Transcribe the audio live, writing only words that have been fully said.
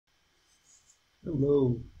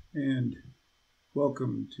Hello and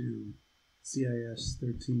welcome to CIS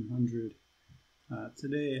 1300.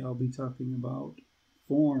 Today I'll be talking about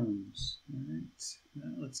forms. All right,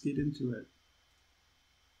 let's get into it.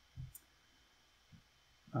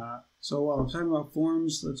 So while I'm talking about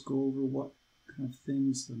forms, let's go over what kind of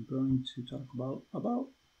things I'm going to talk about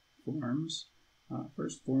forms.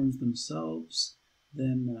 First, forms themselves,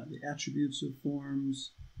 then the attributes of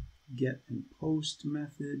forms, get and post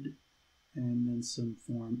method, and then some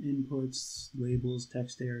form inputs, labels,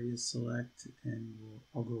 text areas, select, and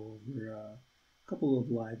I'll go over a couple of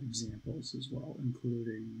live examples as well,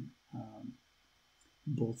 including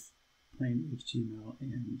both plain HTML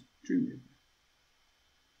and Dreamweaver.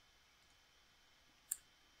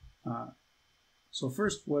 So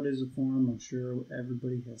first, what is a form? I'm sure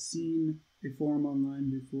everybody has seen a form online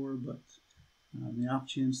before, but the off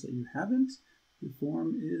chance that you haven't, the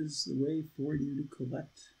form is the way for you to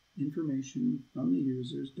collect information from the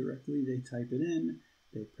users directly. They type it in,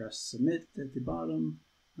 they press submit at the bottom,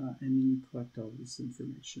 and then you collect all this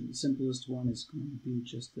information. The simplest one is going to be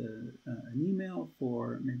just an email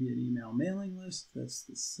for maybe an email mailing list. That's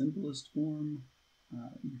the simplest form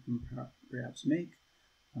you can perhaps make.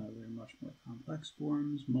 There are much more complex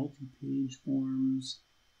forms, multi-page forms.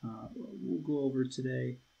 We'll go over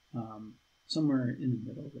today somewhere in the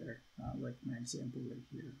middle there, like my example right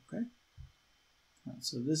here, okay?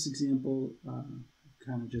 So this example,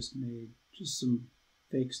 kind of just made just some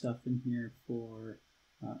fake stuff in here for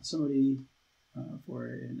somebody for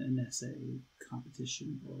an essay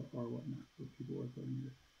competition or whatnot, where people are going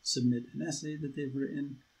to submit an essay that they've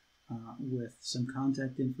written with some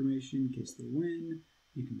contact information in case they win.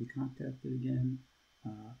 You can be contacted again.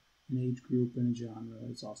 An age group and a genre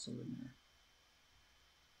is also in there.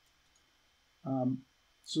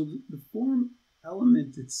 So the form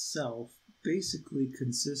element itself basically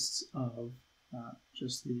consists of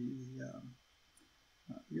just the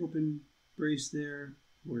open brace there,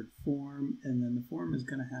 word form, and then the form is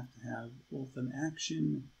going to have both an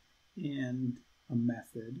action and a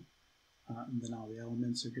method. And then all the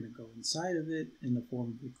elements are going to go inside of it, and the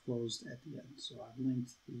form will be closed at the end. So I've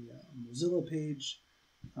linked the Mozilla page.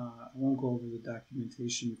 I won't go over the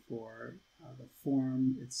documentation for the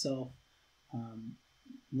form itself.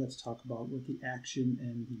 Let's talk about what the action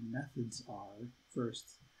and the methods are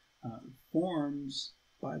first. Forms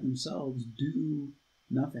by themselves do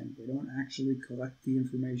nothing. They don't actually collect the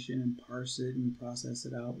information and parse it and process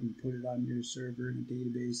it out and put it on your server in a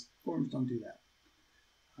database. Forms don't do that.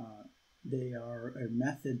 They are a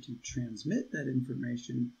method to transmit that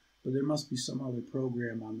information, but there must be some other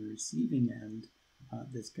program on the receiving end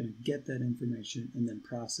that's going to get that information and then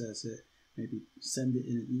process it, maybe send it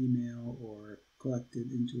in an email or collect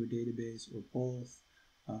it into a database or both,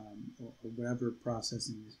 or whatever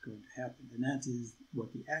processing is going to happen. And that is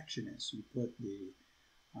what the action is. You put the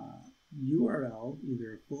URL,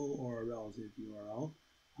 either a full or a relative URL,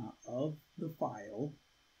 of the file.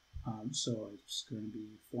 So it's going to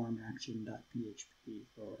be formaction.php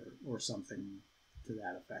or something to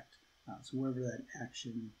that effect. So wherever that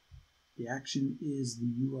action, the action is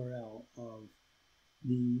the URL of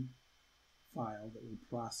the file that will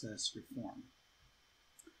process your form.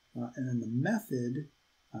 And then the method,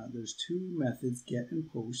 there's two methods, get and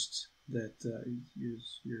post, that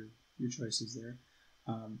use your choices there.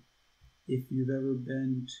 If you've ever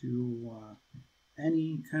been to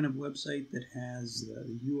any kind of website that has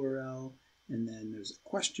the URL and then there's a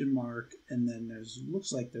question mark and then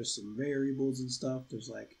looks like there's some variables and stuff. There's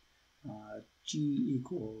like G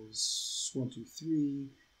equals 123,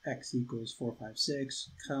 X equals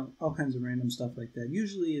 456, all kinds of random stuff like that.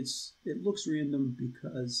 Usually it looks random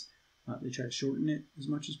because they try to shorten it as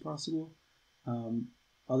much as possible.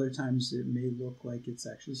 Other times it may look like it's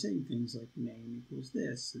actually saying things like name equals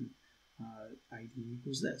this and ID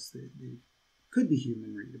equals this. They could be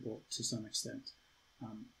human readable to some extent.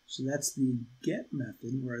 So that's the get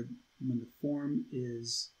method, where when the form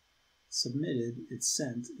is submitted, it's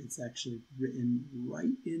sent, it's actually written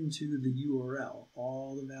right into the URL.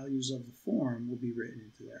 All the values of the form will be written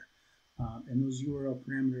into there. And those URL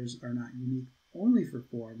parameters are not unique only for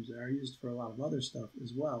forms. They are used for a lot of other stuff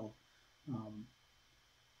as well.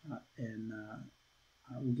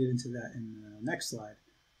 We'll get into that in the next slide.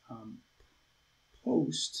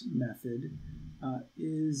 Post method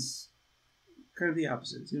is kind of the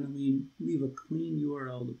opposite. It's going to leave a clean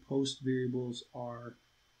URL. The post variables are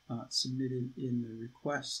submitted in the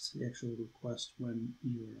request, the actual request when the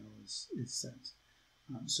URL is sent.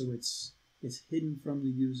 So it's hidden from the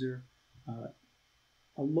user.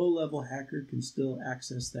 A low-level hacker can still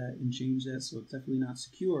access that and change that, so it's definitely not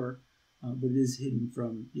secure, but it is hidden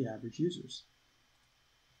from the average users.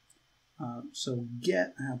 So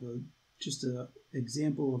get, I have just an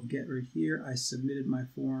example of get right here. I submitted my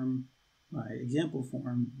form, my example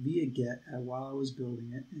form via get while I was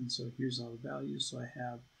building it, and so here's all the values. So I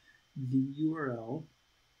have the URL,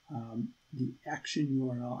 the action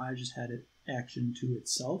URL. I just had it action to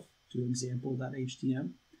itself, to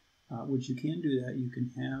example.htm, which you can do that. You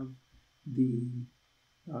can have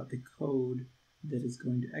the code that is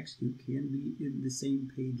going to execute can be in the same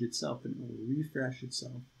page itself, and it will refresh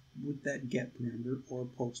itself with that get parameter or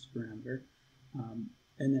post parameter,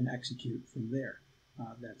 and then execute from there.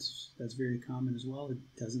 That's very common as well. It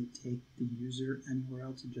doesn't take the user anywhere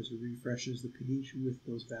else. It just refreshes the page with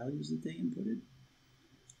those values that they inputted.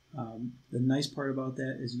 The nice part about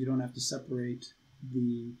that is you don't have to separate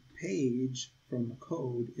the page from the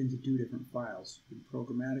code into two different files. You can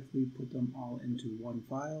programmatically put them all into one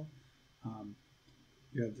file.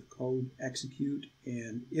 You have the code execute,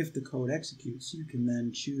 and if the code executes, you can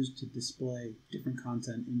then choose to display different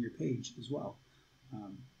content in your page as well.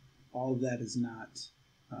 All of that is not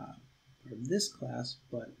part of this class,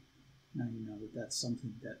 but now you know that that's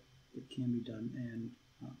something that can be done, and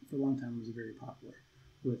for a long time it was very popular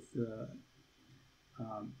with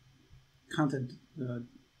content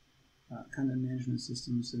management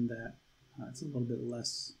systems, in that it's a little bit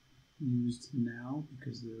less used now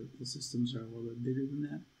because the systems are a little bit bigger than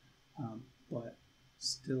that, but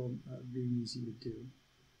still very easy to do.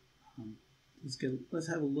 Let's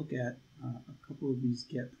have a look at a couple of these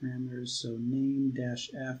get parameters. So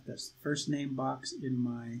name-f, that's the first name box in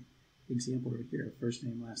my example right here, first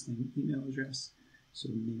name, last name, email address. So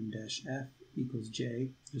name-f equals j,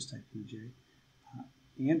 just type in j.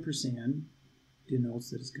 Ampersand denotes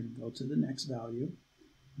that it's going to go to the next value.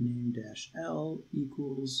 Name-l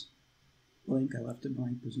equals blank. I left it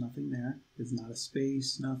blank. There's nothing there. There's not a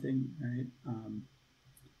space, nothing, right?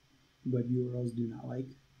 Web URLs do not like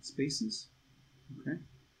spaces. Okay.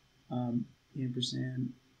 Ampersand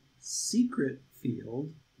secret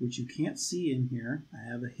field, which you can't see in here.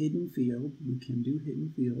 I have a hidden field. We can do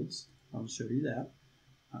hidden fields. I'll show you that.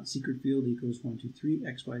 Secret field equals 123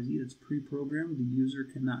 XYZ. That's pre-programmed. The user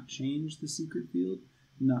cannot change the secret field.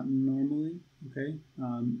 Not normally. Okay.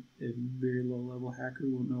 A very low-level hacker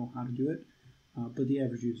will know how to do it, but the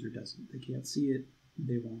average user doesn't. They can't see it.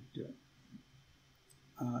 They won't do it.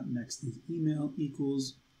 Next is email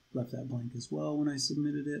equals, left that blank as well when I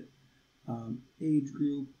submitted it. Age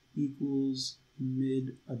group equals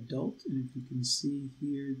mid-adult, and if you can see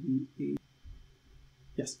here, the age.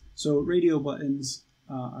 Yes, so radio buttons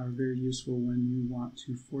are very useful when you want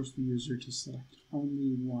to force the user to select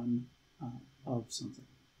only one of something.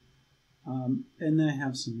 And then I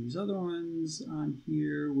have some of these other ones on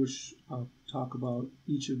here, which I'll talk about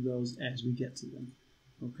each of those as we get to them.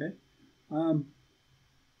 Okay.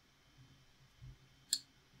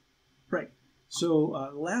 Right. So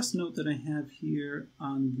the last note that I have here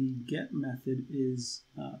on the get method is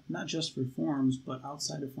not just for forms, but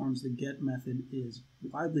outside of forms, the get method is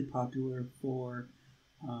widely popular for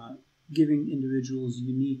giving individuals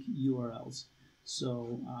unique URLs.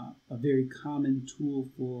 So a very common tool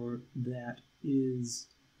for that is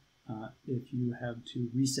if you have to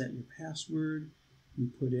reset your password, you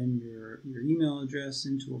put in your email address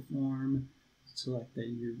into a form, select that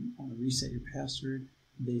you want to reset your password.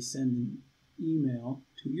 They send an email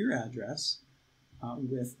to your address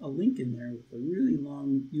with a link in there with a really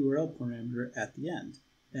long URL parameter at the end.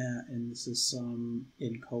 And this is some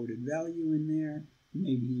encoded value in there.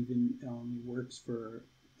 Maybe even it only works for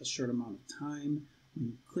a short amount of time. When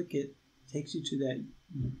you click it, it takes you to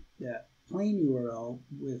that plain URL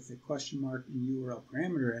with a question mark and URL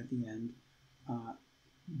parameter at the end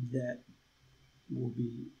that will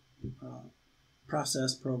be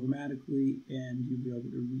processed programmatically, and you'll be able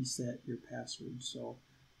to reset your password. So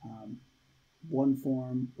one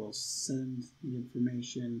form will send the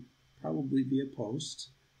information probably via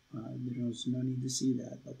post. There's no need to see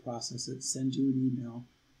that. They'll process it, send you an email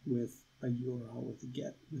with a URL with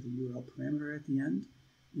a URL parameter at the end,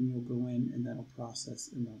 and you'll go in and that'll process,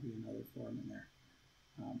 and there'll be another form in there.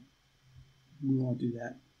 We won't do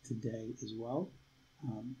that today as well,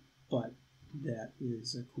 but that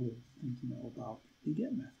is a cool thing to know about the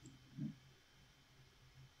get method. Right?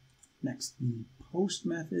 Next, the post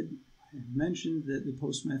method. I mentioned that the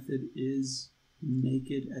post method is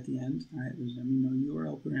naked at the end. All right, there's no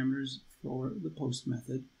URL parameters for the post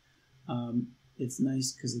method. It's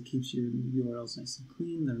nice because it keeps your URLs nice and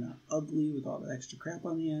clean. They're not ugly with all the extra crap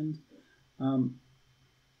on the end.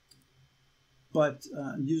 But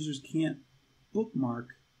users can't bookmark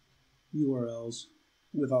URLs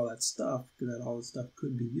with all that stuff, because all that stuff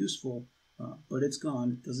could be useful, but it's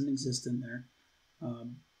gone. It doesn't exist in there.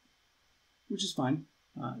 which is fine.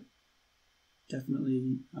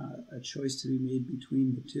 Definitely a choice to be made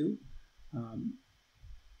between the two.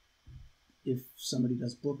 If somebody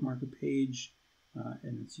does bookmark a page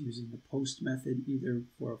and it's using the post method either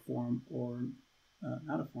for a form or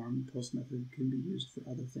not a form, the post method can be used for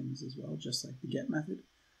other things as well, just like the get method.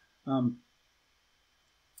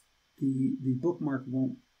 The bookmark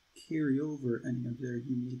won't carry over any of their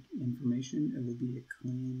unique information. It will be a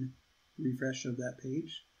clean refresh of that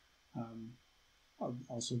page.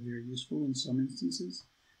 Also very useful in some instances.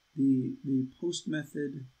 The post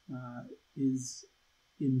method is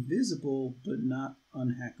invisible but not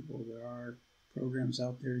unhackable. There are programs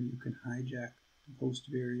out there you can hijack the post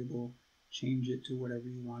variable, change it to whatever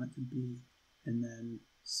you want it to be, and then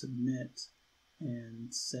submit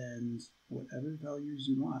and send whatever values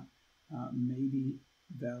you want. Maybe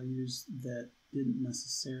values that didn't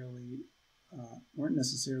necessarily weren't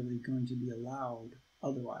necessarily going to be allowed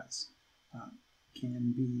otherwise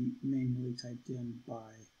can be manually typed in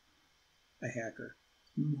by a hacker,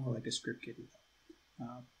 more like a script kiddie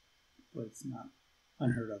though. But it's not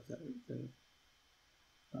unheard of that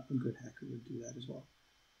a good hacker would do that as well.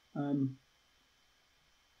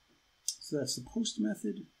 So that's the post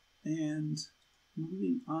method. And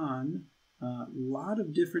moving on, a lot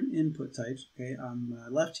of different input types. Okay, on the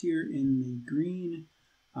left here in the green,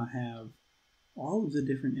 I have all of the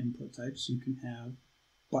different input types. You can have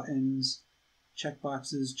buttons,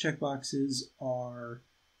 checkboxes. Checkboxes are,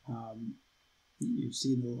 you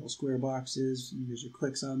see the little square boxes, the user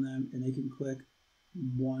clicks on them, and they can click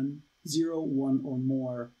 1, 0, 1, or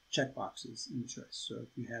more checkboxes in the choice. So if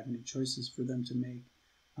you have any choices for them to make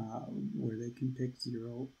where they can pick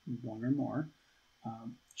 0, 1, or more,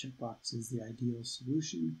 checkbox is the ideal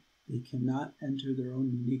solution. They cannot enter their own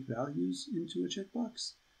unique values into a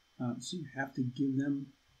checkbox, so you have to give them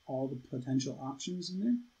all the potential options in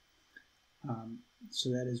there. So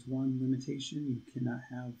that is one limitation. You cannot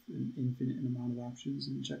have an infinite amount of options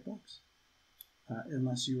in the checkbox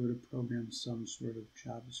unless you were to program some sort of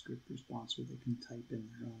JavaScript response where they can type in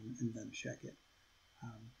their own and then check it.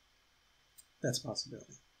 That's a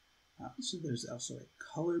possibility. So there's also a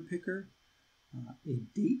color picker, a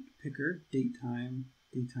date picker, daytime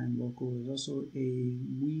local. There's also a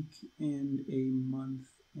week and a month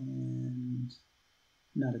and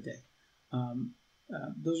not a day.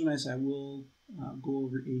 Those are nice. I will go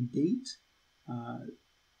over a date.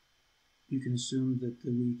 You can assume that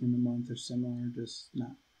the week and the month are similar, just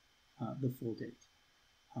not the full date.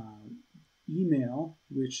 Email,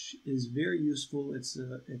 which is very useful. It's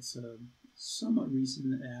a somewhat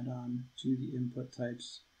recent add-on to the input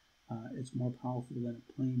types. It's more powerful than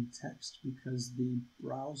a plain text because the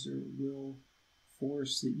browser will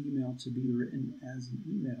force the email to be written as an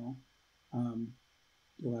email.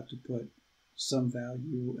 You'll have to put some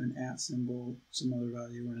value, an @ symbol, some other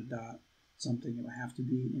value, and a dot, something. It will have to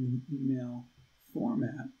be in an email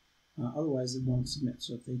format. Otherwise, it won't submit.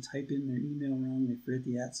 So if they type in their email wrong, they forget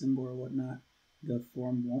the @ symbol or whatnot, the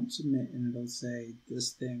form won't submit, and it'll say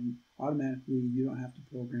this thing automatically. You don't have to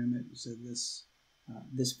program it. So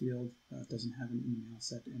this field doesn't have an email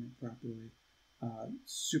set in it properly.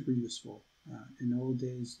 Super useful. In the old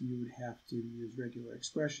days, you would have to use regular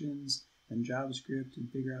expressions and JavaScript and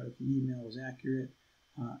figure out if the email was accurate,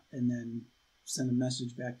 and then send a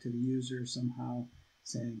message back to the user somehow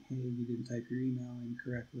saying, hey, you didn't type your email in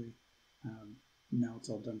correctly. Now it's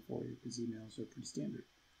all done for you because emails are pretty standard.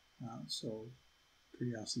 So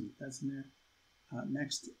pretty awesome that that's in there.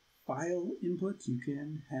 Next, file input. You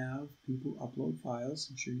can have people upload files.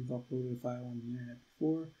 I'm sure you've uploaded a file on the internet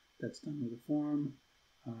before. That's done with a form.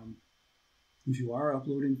 If you are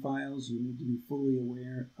uploading files, you need to be fully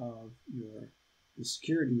aware of the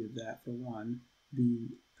security of that, for one, the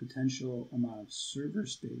potential amount of server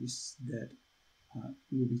space that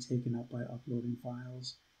will be taken up by uploading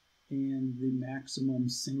files, and the maximum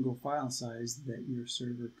single file size that your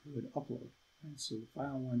server could upload. Right? So the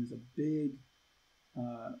file one is a big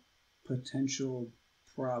potential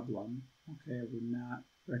problem. Okay, I would not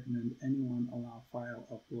recommend anyone allow file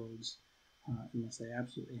uploads unless they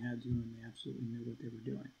absolutely had to and they absolutely knew what they were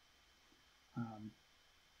doing.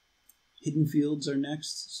 Hidden fields are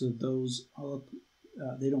next. So those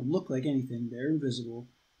they don't look like anything. They're invisible.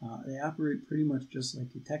 They operate pretty much just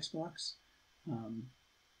like a text box,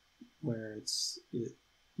 where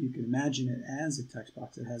you can imagine it as a text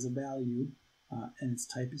box. It has a value, and its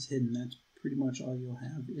type is hidden. That's pretty much all you'll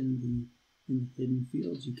have in the hidden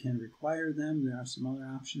fields. You can require them. There are some other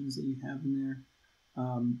options that you have in there.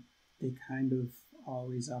 They kind of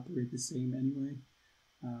always operate the same anyway,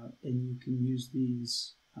 and you can use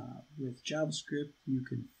these with JavaScript. You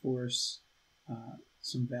can force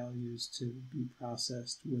some values to be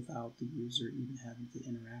processed without the user even having to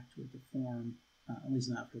interact with the form, at least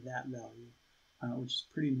not for that value, which is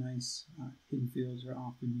pretty nice. Hidden fields are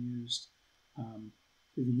often used.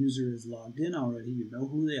 If the user is logged in already, you know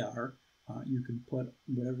who they are. You can put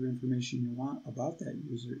whatever information you want about that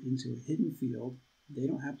user into a hidden field. They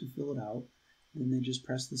don't have to fill it out. Then they just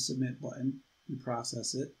press the submit button. You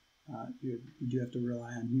process it. You do have to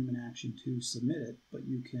rely on human action to submit it, but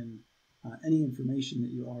you can, any information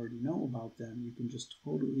that you already know about them, you can just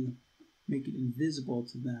totally make it invisible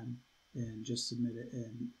to them and just submit it,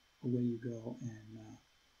 and away you go, and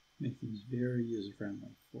make things very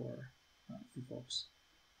user-friendly for folks.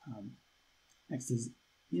 Next is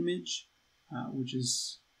image, which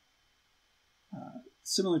is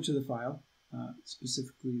similar to the file.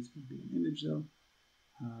 Specifically, it's going to be an image, though.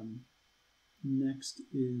 Next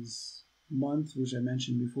is month, which I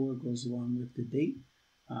mentioned before, goes along with the date.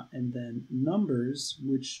 And then numbers,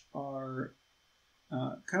 which are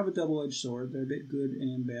kind of a double-edged sword. They're a bit good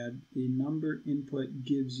and bad. The number input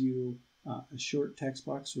gives you a short text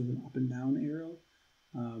box with an up and down arrow.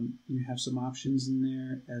 You have some options in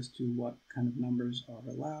there as to what kind of numbers are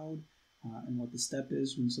allowed and what the step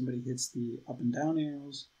is when somebody hits the up and down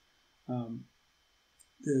arrows.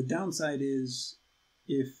 The downside is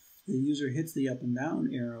if the user hits the up and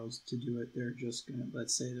down arrows to do it, they're just going to,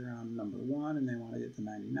 let's say they're on number 1 and they want to get to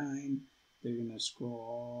 99. They're going to scroll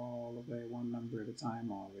all the way one number at a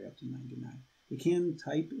time all the way up to 99. They can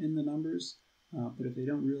type in the numbers, but if they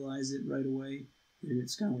don't realize it right away,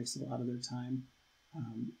 it's going to waste a lot of their time.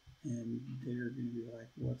 And they're going to be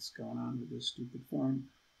like, what's going on with this stupid form?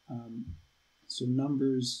 So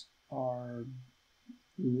numbers are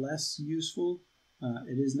less useful.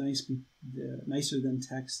 It is nicer than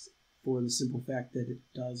text for the simple fact that it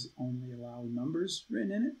does only allow numbers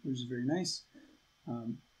written in it, which is very nice.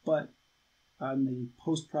 But on the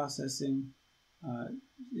post-processing,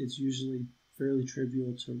 it's usually fairly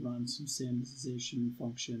trivial to run some standardization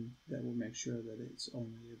function that will make sure that it's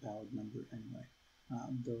only a valid number anyway.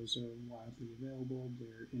 Those are widely available.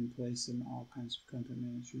 They're in place in all kinds of content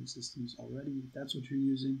management systems already, if that's what you're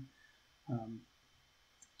using.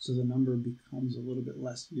 So the number becomes a little bit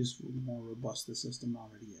less useful the more robust the system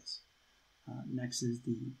already is. Next is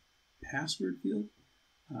the password field.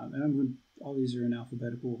 And all these are in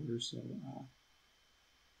alphabetical order, so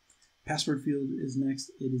password field is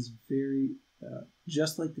next. It is very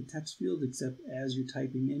just like the text field, except as you're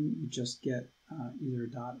typing in, you just get either a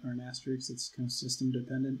dot or an asterisk. It's kind of system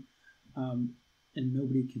dependent, and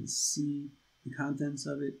nobody can see the contents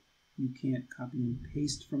of it. You can't copy and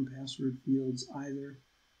paste from password fields either.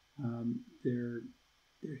 They're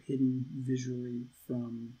hidden visually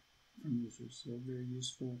from users, so very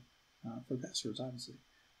useful for passwords, obviously.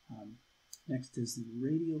 Next is the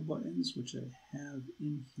radio buttons, which I have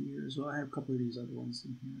in here as well. I have a couple of these other ones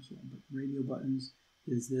in here as well, but radio buttons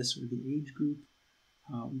is this, or the age group,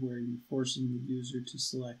 where you're forcing the user to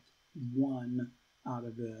select one out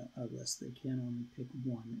of a list. They can only pick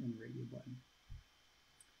one in a radio button.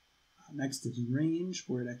 Next is range,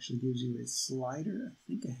 where it actually gives you a slider. I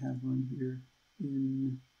think I have one here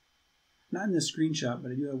not in the screenshot,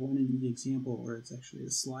 but I do have one in the example where it's actually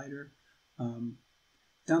a slider.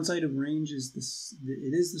 Downside of range is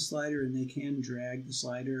it is the slider, and they can drag the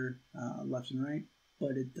slider left and right,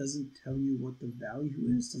 but it doesn't tell you what the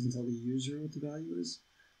value is. It doesn't tell the user what the value is.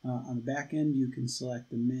 On the back end, you can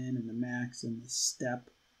select the min and the max and the step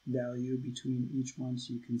value between each one.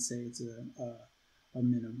 So you can say it's a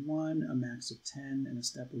min of 1, a max of 10, and a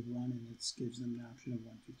step of 1, and it gives them an option of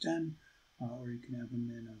 1 through 10. Or you can have a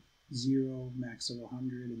min of 0, max of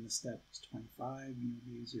 100, and the step is 25. You know,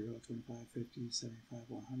 be 0, 25, 50, 75,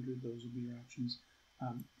 100. Those will be your options.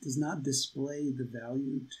 Does not display the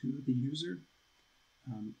value to the user.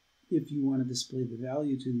 If you want to display the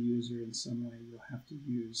value to the user in some way, you'll have to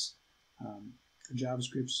use a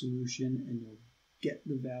JavaScript solution, and you'll get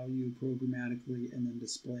the value programmatically and then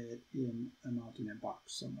display it in an alternate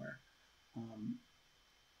box somewhere.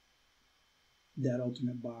 That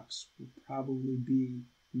alternate box will probably be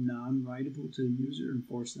non-writable to the user and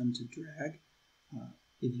force them to drag.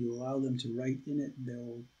 If you allow them to write in it,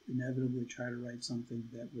 they'll inevitably try to write something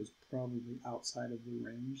that was probably outside of the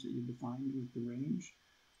range that you defined with the range.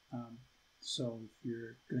 So if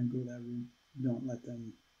you're going to go that route, don't let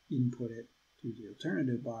them input it to the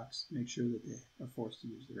alternative box. Make sure that they are forced to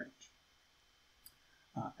use the range.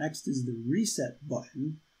 Next is the reset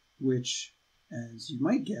button, which, as you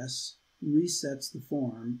might guess, resets the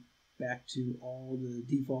form back to all the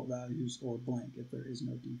default values or blank if there is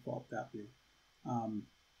no default value.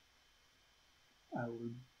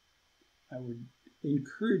 I would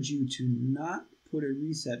encourage you to not put a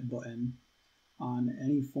reset button on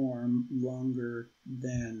any form longer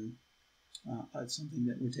than something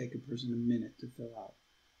that would take a person a minute to fill out.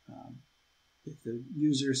 If the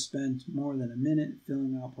user spent more than a minute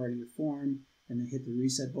filling out part of your form and they hit the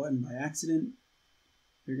reset button by accident,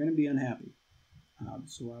 they're going to be unhappy.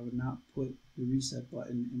 So I would not put the reset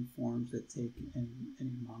button in forms that take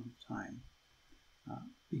any amount of time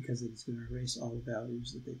because it's going to erase all the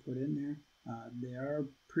values that they put in there. They are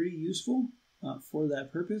pretty useful for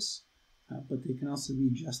that purpose, but they can also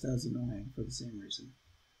be just as annoying for the same reason.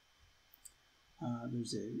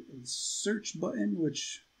 There's a search button,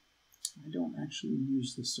 which I don't actually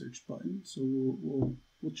use the search button, so we'll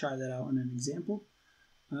try that out in an example.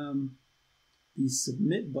 The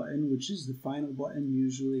submit button, which is the final button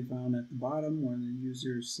usually found at the bottom where the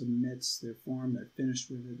user submits their form, they're finished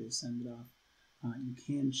with it, they send it off. You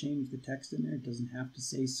can change the text in there. It doesn't have to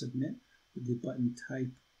say submit, but the button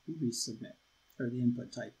type will be submit, or the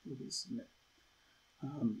input type will be submit.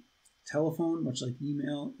 Telephone, much like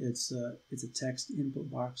email, it's a text input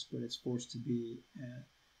box, but it's forced to be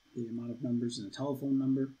the amount of numbers in a telephone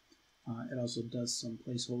number. It also does some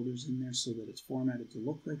placeholders in there so that it's formatted to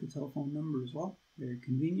look like a telephone number as well. Very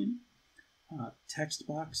convenient. Text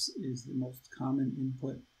box is the most common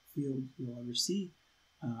input field you'll ever see.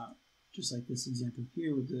 Just like this example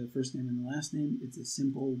here with the first name and the last name, it's a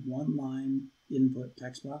simple one-line input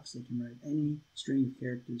text box. They can write any string of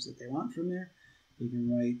characters that they want from there. They can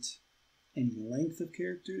write any length of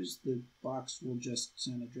characters. The box will just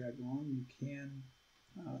kind of drag along. You can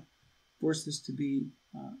force this to be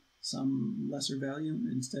some lesser value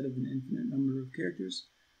instead of an infinite number of characters,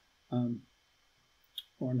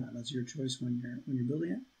 or not. That's your choice when you're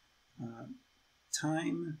building it.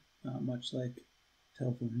 Time, much like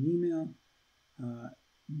telephone and email.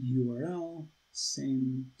 URL,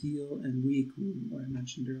 same deal, and week, what I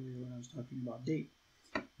mentioned earlier when I was talking about date.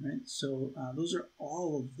 Right, so those are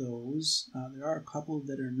all of those. There are a couple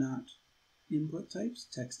that are not input types,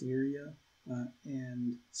 text area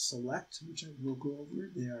and select, which I will go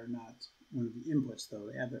over. They are not one of the inputs, though.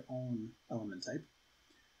 They have their own element type.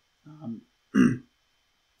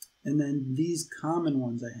 And then these common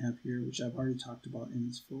ones I have here, which I've already talked about in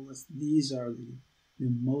this full list, these are the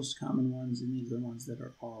most common ones, and these are the ones that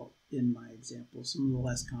are all in my example. Some of the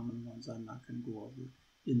less common ones I'm not going to go over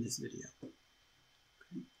in this video.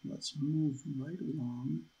 Okay, let's move right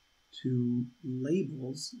along to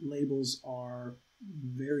labels. Labels are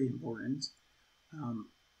very important.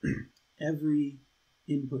 Every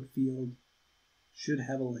input field should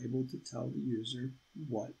have a label to tell the user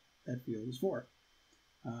what that field is for.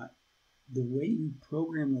 The way you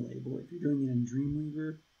program the label, if you're doing it in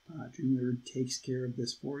Dreamweaver, Dreamweaver takes care of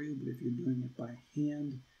this for you, but if you're doing it by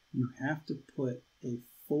hand, you have to put a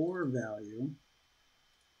for value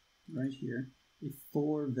right here, a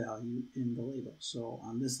for value in the label. So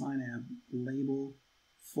on this line, I have label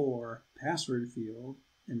for password field,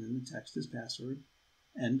 and then the text is password,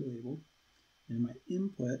 end label. And my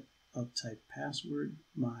input of type password,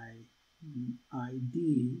 my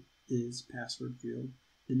ID is password field.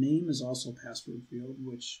 The name is also password field,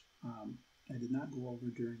 which I did not go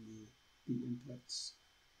over during the inputs,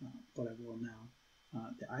 but I will now.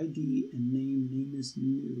 The ID and name is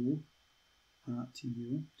new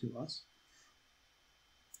to us.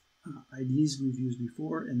 IDs we've used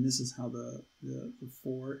before, and this is how the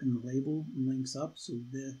for and the label links up. So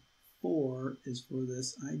the for is for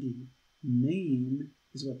this ID. Name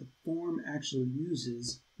is what the form actually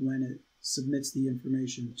uses when it submits the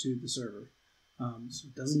information to the server. So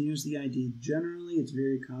it doesn't use the ID. Generally, it's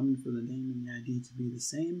very common for the name and the ID to be the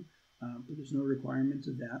same, but there's no requirement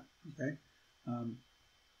of that. Okay.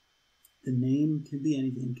 The name can be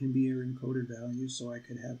anything, can be your encoded value. So I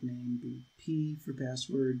could have name be P for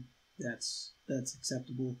password. That's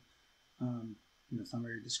acceptable. It's not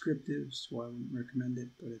very descriptive, so I wouldn't recommend it,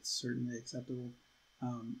 but it's certainly acceptable.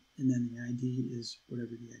 And then the ID is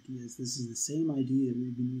whatever the ID is. This is the same ID that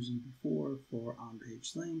we've been using before for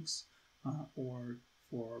on-page links or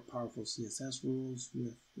for powerful CSS rules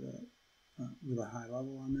with a high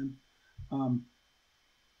level on them.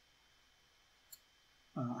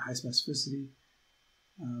 High specificity.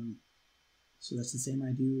 So that's the same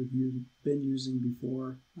ID we've been using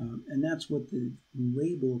before. And that's what the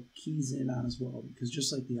label keys in on as well, because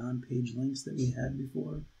just like the on-page links that we had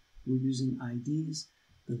before, we're using IDs.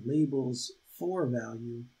 The label's for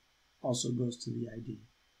value also goes to the ID.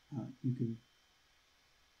 You can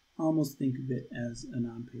almost think of it as an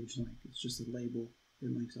on-page link. It's just a label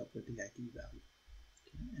that links up with the ID value.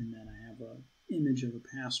 Okay. And then I have an image of a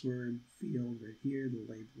password field right here. The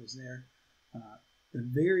label is there.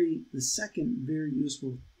 The second very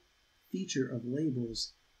useful feature of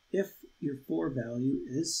labels, if your for value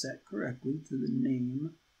is set correctly to the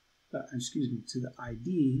name, to the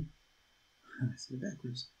ID, I said it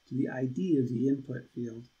backwards, to the ID of the input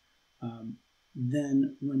field,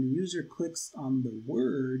 then when the user clicks on the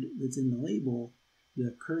word that's in the label,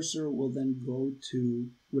 the cursor will then go to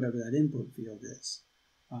whatever that input field is.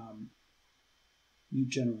 You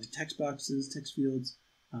generally text boxes, text fields.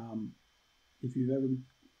 If you've ever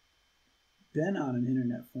been on an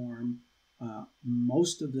internet forum,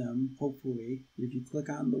 most of them, hopefully, if you click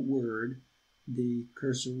on the word, the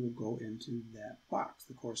cursor will go into that box,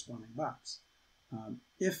 the corresponding box.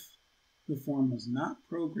 If the form was not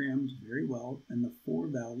programmed very well and the for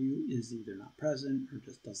value is either not present or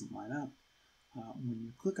just doesn't line up, when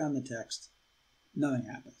you click on the text, nothing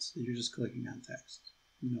happens. You're just clicking on text.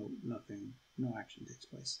 No action takes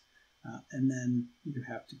place. And then you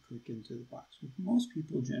have to click into the box. Most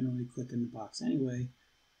people generally click in the box anyway,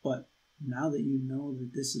 but now that you know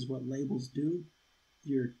that this is what labels do,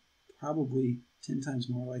 you're probably 10 times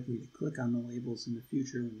more likely to click on the labels in the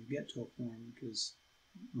future when you get to a form, because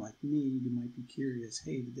like me, you might be curious,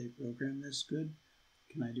 hey, did they program this good?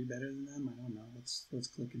 Can I do better than them? I don't know. Let's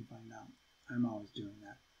click and find out. I'm always doing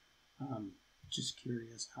that. Just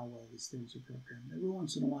curious how well these things are programmed. Every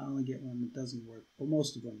once in a while I get one that doesn't work, but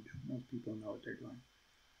most of them do. Most people know what they're doing,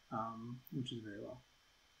 which is very well.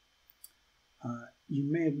 You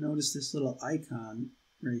may have noticed this little icon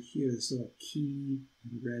right here, this little key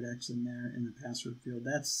and red X in there in the password field.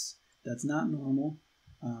 That's not normal.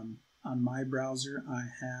 On my browser, I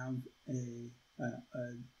have a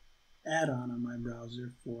add-on on my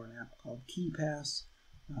browser for an app called KeyPass,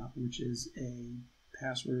 which is a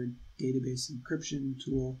password database encryption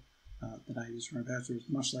tool that I use for my passwords,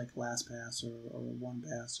 much like LastPass or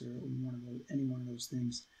OnePass or any one of those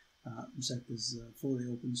things. Except is a fully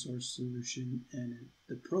open source solution, and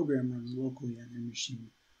the program runs locally on your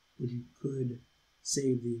machine, where you could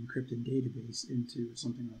save the encrypted database into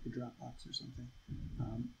something like a Dropbox or something,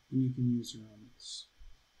 and you can use your own.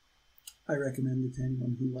 I recommend it to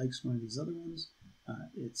anyone who likes one of these other ones.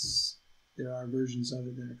 There are versions of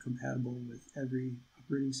it that are compatible with every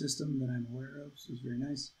operating system that I'm aware of, so it's very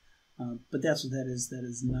nice. But that's what that is. That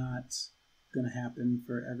is not going to happen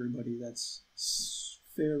for everybody. That's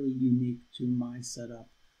fairly unique to my setup.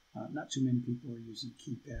 Not too many people are using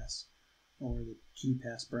KeyPass or the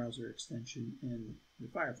KeyPass browser extension in the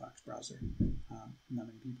Firefox browser. Not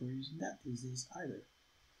many people are using that these days either.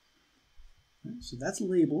 Right, so that's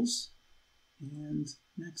labels. And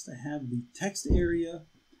next I have the text area.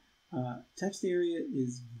 Text area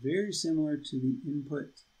is very similar to the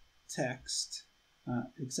input text,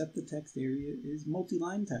 except the text area is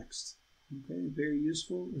multi-line text. Okay, very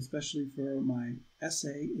useful, especially for my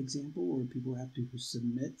essay example where people have to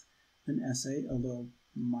submit an essay, although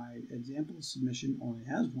my example submission only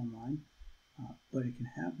has one line, but it can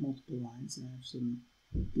have multiple lines. And I have some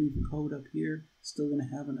brief code up here, still going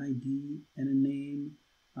to have an ID and a name,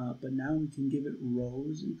 but now we can give it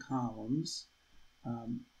rows and columns.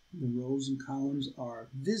 The rows and columns are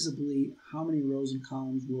visibly how many rows and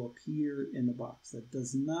columns will appear in the box. That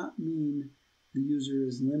does not mean the user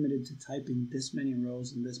is limited to typing this many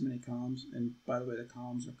rows and this many columns. And by the way, the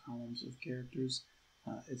columns are columns of characters.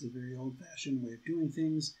 It's a very old-fashioned way of doing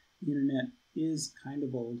things. The internet is kind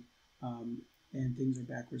of old, and things are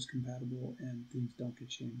backwards compatible, and things don't get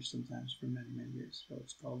changed sometimes for many, many years. So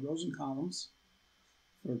it's called rows and columns,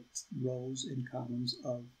 for rows and columns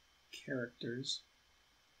of characters.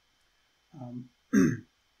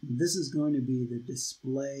 This is going to be the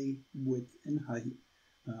display width and height.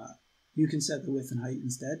 You can set the width and height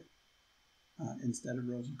instead of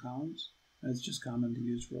rows and columns. It's just common to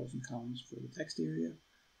use rows and columns for the text area.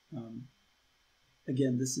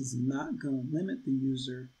 Again, this is not going to limit the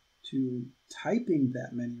user to typing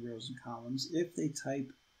that many rows and columns. If they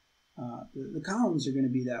type, the columns are going to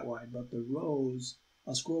be that wide, but the rows,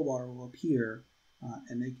 a scroll bar will appear,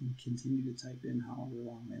 and they can continue to type in however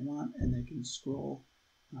long they want, and they can scroll.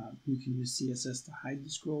 You can use CSS to hide the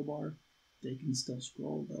scroll bar. They can still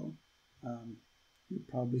scroll though. You've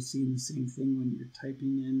probably seen the same thing when you're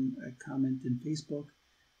typing in a comment in Facebook.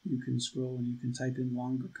 You can scroll and you can type in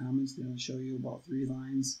longer comments. They only show you about 3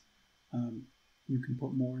 lines. You can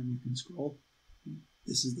put more and you can scroll.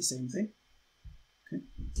 This is the same thing. Okay.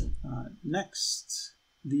 Next,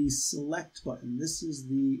 the select button. This is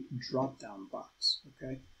the drop-down box.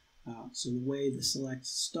 Okay. So the way the select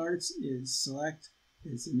starts is select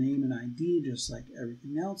is a name and ID, just like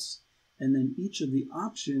everything else. And then each of the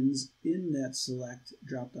options in that select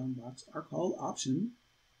drop-down box are called option.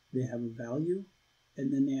 They have a value,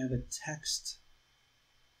 and then they have a text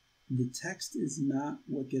the text is not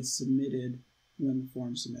what gets submitted when the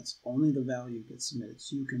form submits. Only the value gets submitted.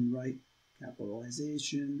 So you can write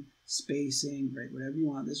capitalization, spacing, write whatever you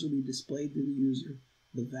want. This will be displayed to the user.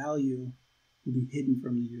 The value will be hidden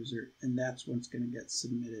from the user, and that's what's going to get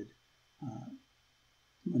submitted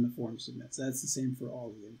when the form submits. That's the same for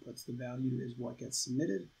all the inputs. The value is what gets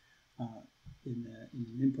submitted in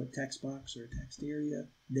an input text box or a text area.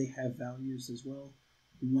 They have values as well.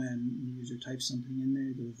 When the user types something in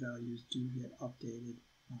there, those values do get updated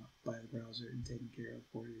by the browser and taken care of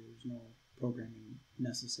for you. There's no programming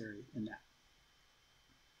necessary in that.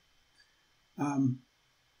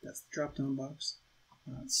 That's the drop-down box.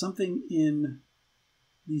 Something in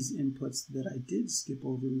these inputs that I did skip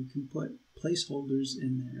over, we can put placeholders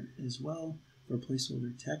in there as well for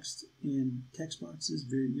placeholder text in text boxes.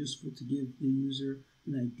 Very useful to give the user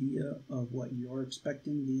an idea of what you're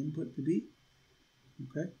expecting the input to be.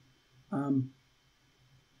 Okay,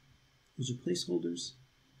 those are placeholders,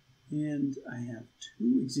 and I have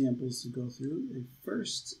two examples to go through. The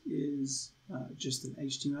first is just an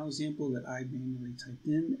HTML example that I manually typed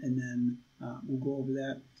in, and then we'll go over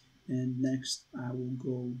that. And next, I will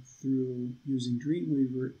go through using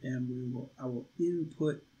Dreamweaver, and I will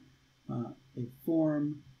input a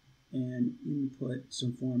form and input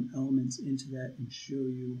some form elements into that and show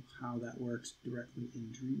you how that works directly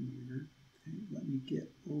in Dreamweaver. Okay, let me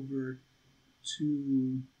get over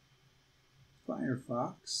to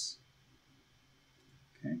Firefox.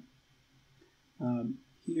 Okay,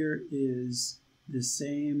 here is the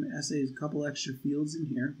same essay. A couple extra fields in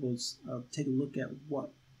here. We'll take a look at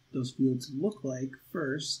what those fields look like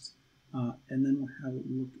first, and then we'll have a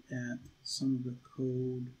look at some of the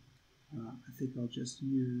code. I think I'll just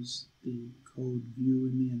use the code view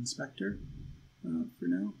in the inspector for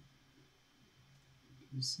now.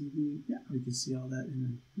 You see we can see all that in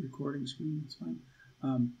the recording screen. It's fine.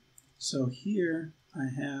 So here I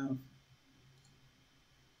have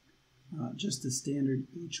just a standard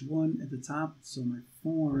H1 at the top. So my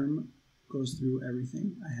form goes through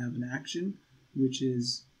everything. I have an action, which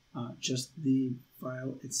is just the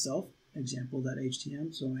file itself,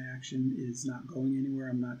 example.html. So my action is not going anywhere.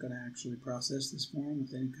 I'm not going to actually process this form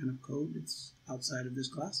with any kind of code. It's outside of this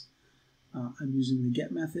class. I'm using the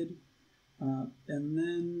get method. And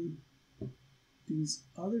then these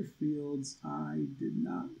other fields I did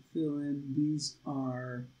not fill in. These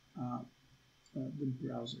are the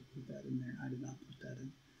browser put that in there. I did not put that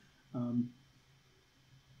in.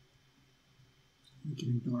 You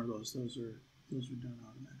can ignore those. Those are done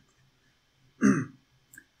automatically.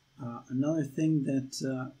 Another thing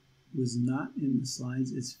that was not in the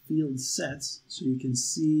slides is field sets. So you can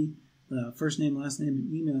see first name, last name,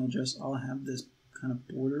 and email address all have this kind of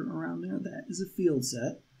border around there. That is a field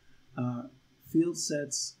set. Field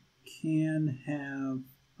sets can have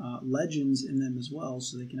legends in them as well,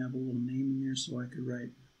 so they can have a little name in there. So I could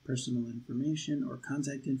write personal information or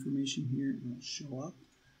contact information here, and it'll show up.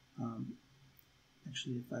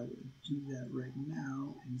 Actually, if I would do that right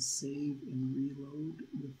now and save and reload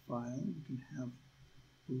the file, we can have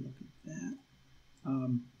a look at that.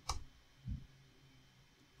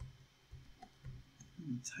 Let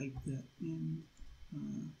me type that in.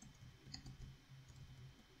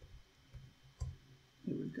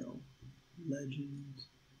 There we go. Legend.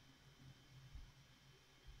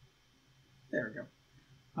 There we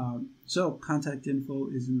go. So contact info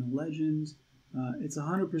is in the legend. It's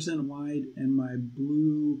 100% wide, and my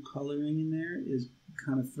blue coloring in there is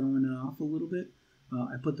kind of throwing it off a little bit.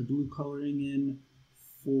 I put the blue coloring in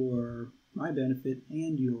for my benefit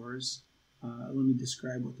and yours. Let me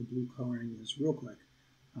describe what the blue coloring is real quick.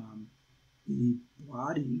 The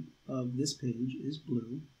body of this page is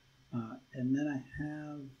blue, and then I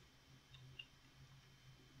have,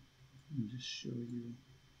 let me just show you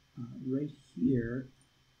right here,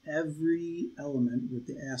 every element with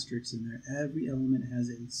the asterisks in there, every element has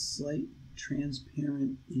a slight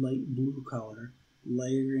transparent light blue color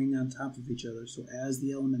layering on top of each other. So as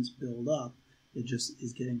the elements build up, it just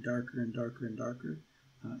is getting darker and darker and darker.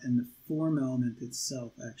 And the form element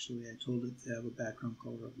itself, actually, I told it to have a background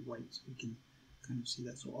color of white, so we can kind of see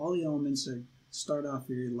that. So all the elements start off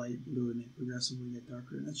very light blue, and they progressively get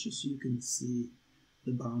darker. And that's just so you can see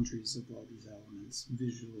the boundaries of all these elements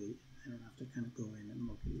visually. I don't have to kind of go in and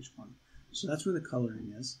look at each one. So that's where the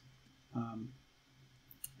coloring is. And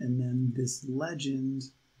then this legend,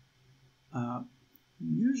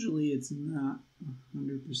 usually it's not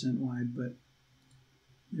 100% wide, but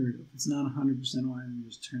there we go. If it's not 100% wide, then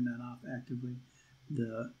just turn that off actively.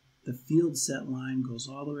 The field set line goes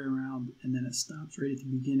all the way around, and then it stops right at the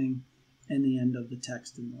beginning and the end of the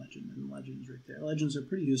text in the legend. And the legend is right there. Legends are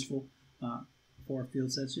pretty useful. 4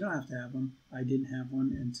 field sets. You don't have to have them. I didn't have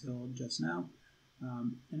one until just now,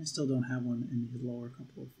 and I still don't have one in the lower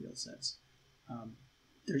couple of field sets.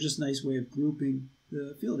 They're just a nice way of grouping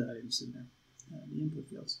the field items in there, the input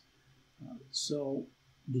fields. So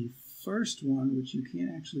the first one, which you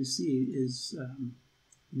can't actually see, is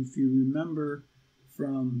if you remember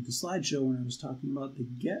from the slideshow when I was talking about the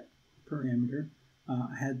get parameter,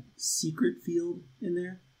 I had secret field in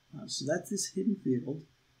there. So that's this hidden field.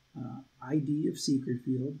 ID of secret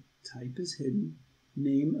field, type is hidden,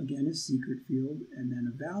 name again is secret field, and then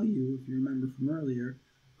a value, if you remember from earlier,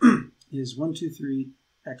 is 123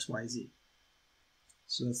 XYZ.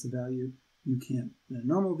 So that's the value. You can't, the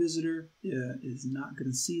normal visitor is not going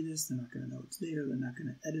to see this, they're not going to know it's there, they're not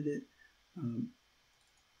going to edit it.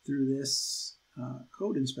 Through this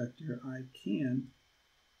code inspector, I can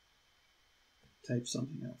type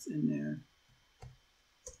something else in there.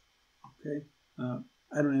 Okay,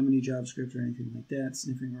 I don't have any JavaScript or anything like that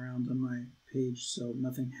sniffing around on my page, so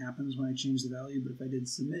nothing happens when I change the value, but if I did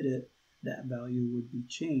submit it, that value would be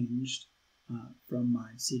changed from my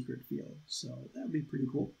secret field. So that would be pretty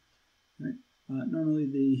cool. Right? Normally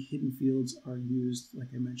the hidden fields are used, like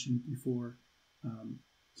I mentioned before,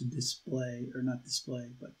 to display, or not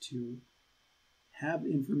display, but to have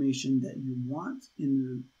information that you want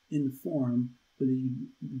in the form, but that you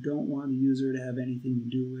don't want the user to have anything to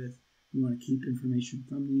do with. You want to keep information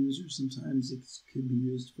from the user. Sometimes it could be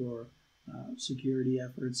used for security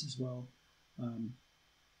efforts as well,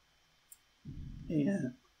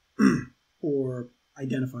 and or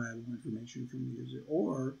identifiable information from the user,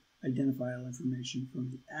 or identifiable information from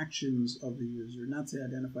the actions of the user. Not to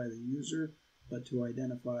identify the user, but to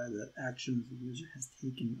identify the actions the user has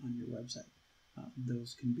taken on your website.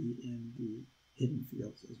 Those can be in the hidden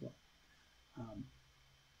fields as well.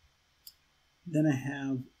 Then I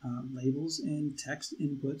have labels and text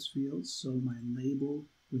inputs fields. So my label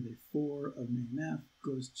with a 4 of nameF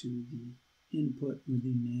goes to the input with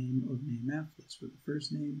the name of nameF. That's for the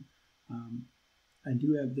first name. I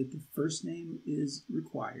do have that the first name is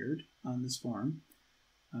required on this form.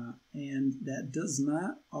 And that does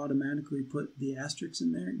not automatically put the asterisks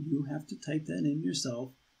in there. You have to type that in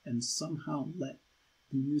yourself and somehow let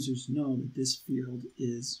the users know that this field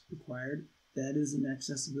is required. That is an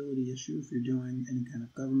accessibility issue. If you're doing any kind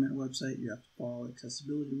of government website, you have to follow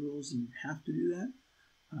accessibility rules, and you have to do that.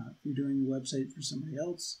 If you're doing a website for somebody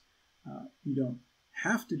else, you don't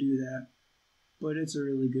have to do that, but it's a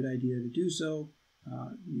really good idea to do so.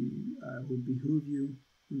 Would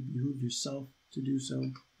behoove yourself to do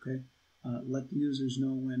so. Okay, let the users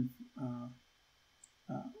know when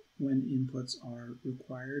inputs are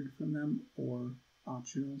required from them or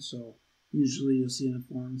optional. So usually you'll see in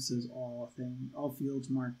the form it says all fields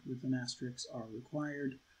marked with an asterisk are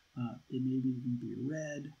required. They maybe even be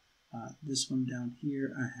red. This one down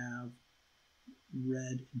here I have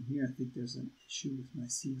red, and here I think there's an issue with my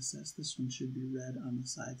CSS. This one should be red on the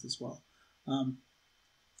sides as well.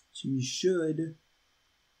 So you should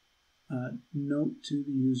note to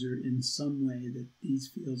the user in some way that these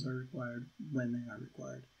fields are required when they are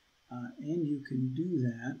required. And you can do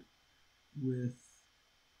that with,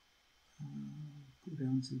 go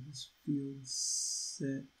down to this field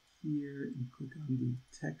set here and click on the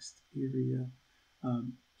text area.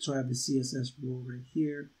 So I have the CSS rule right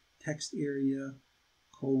here, text area,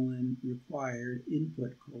 :required,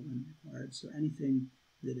 input : required. So anything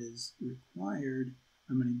that is required,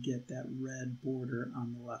 I'm going to get that red border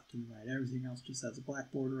on the left and right. Everything else just has a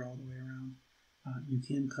black border all the way around. You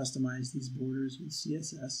can customize these borders with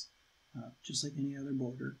CSS, just like any other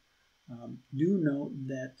border. Do note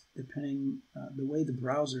that depending the way the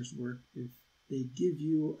browsers work, if they give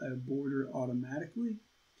you a border automatically,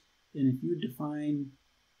 and if you define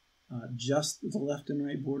just the left and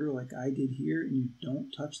right border like I did here, and you don't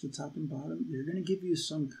touch the top and bottom, they're going to give you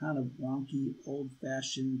some kind of wonky,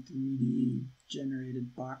 old-fashioned 3D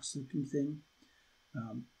generated box looking thing.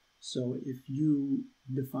 So if you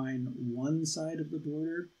define one side of the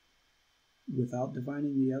border without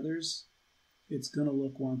defining the others, it's going to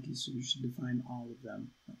look wonky, so you should define all of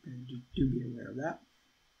them. Okay, do be aware of that.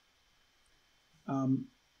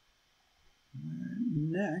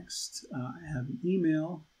 Next, I have an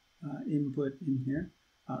email input in here.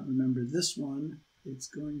 Remember this one, it's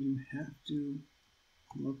going to have to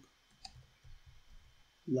look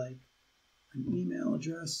like an email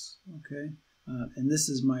address, okay? And this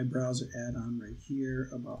is my browser add-on right here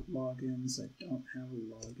about logins. I don't have a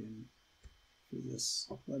login for this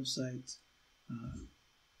website.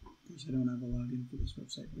 Of course, I don't have a login for this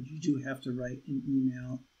website, but you do have to write an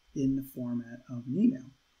email in the format of an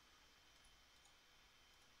email.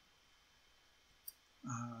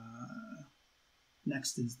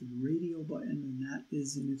 Next is the radio button, and that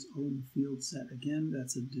is in its own field set. Again,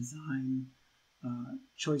 that's a design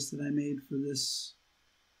choice that I made for this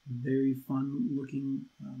very fun looking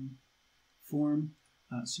form.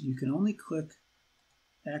 So you can only click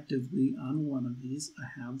actively on one of these.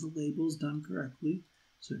 I have the labels done correctly.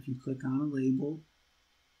 So if you click on a label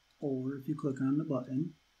or if you click on the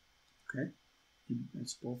button, okay,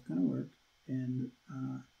 that's both going to work. And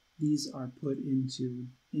these are put into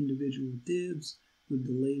individual divs with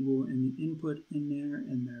the label and the input in there,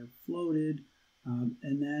 and they're floated.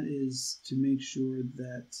 And that is to make sure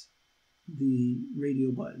that the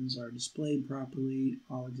radio buttons are displayed properly,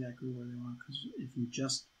 all exactly where they want. Because if you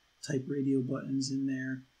just type radio buttons in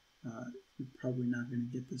there, you're probably not going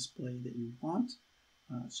to get the display that you want.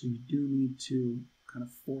 So you do need to kind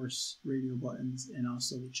of force radio buttons and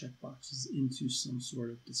also the checkboxes into some sort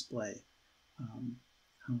of display,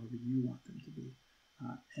 however you want them to be.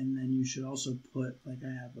 And then you should also put, like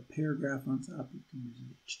I have a paragraph on top. You can use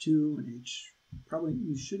an H2 and probably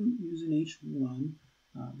you shouldn't use an H1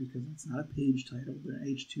 because it's not a page title, but an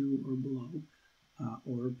H2 or below,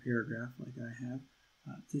 or a paragraph like I have,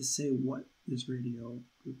 to say what this radio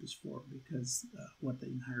group is for, because what the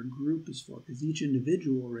entire group is for, because each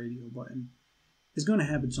individual radio button is going to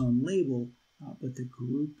have its own label, but the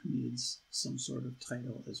group needs some sort of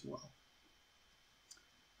title as well.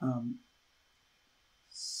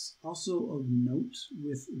 Also of note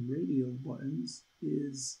with radio buttons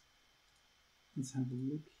is, let's have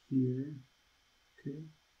a look here. Okay,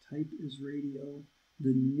 type is radio.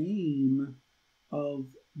 The name of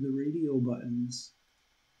the radio buttons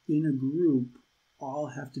in a group all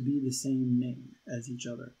have to be the same name as each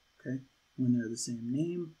other. Okay, when they're the same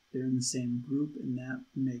name, they're in the same group, and that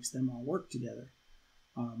makes them all work together.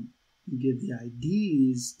 You give the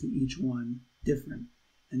IDs to each one different,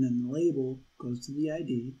 and then the label goes to the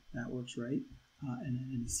ID. That works right. And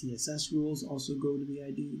then any CSS rules also go to the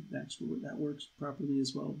ID. That works properly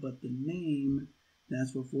as well. But the name,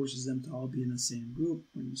 that's what forces them to all be in the same group.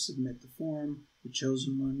 When you submit the form, the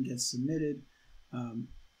chosen one gets submitted,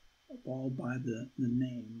 all by the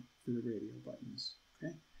name for the radio buttons.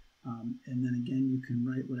 Okay, and then again, you can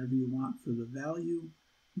write whatever you want for the value.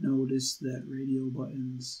 Notice that radio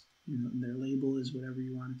buttons, their label is whatever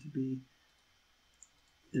you want it to be.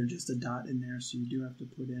 They're just a dot in there, so you do have to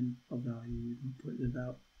put in a value. You can put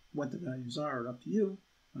what the values are up to you.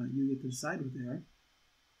 You get to decide what they are.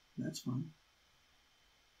 That's fun.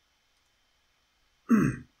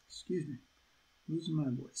 Excuse me, losing my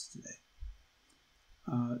voice today.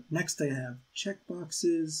 Next, I have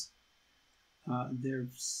checkboxes. They're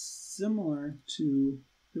similar to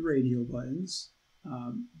the radio buttons,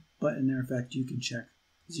 but in their effect, you can check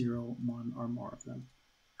 0, 1, or more of them.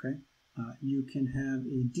 Okay. You can have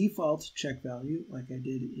a default check value, like I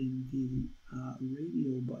did in the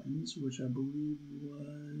radio buttons, which I believe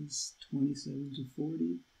was 27 to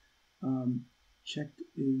 40. Checked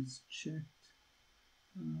is checked.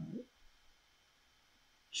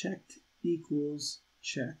 Checked equals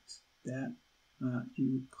checked. That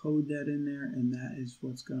you code that in there, and that is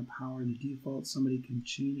what's going to power the default. Somebody can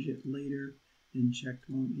change it later, and checked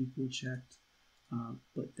won't equal checked.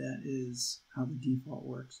 But that is how the default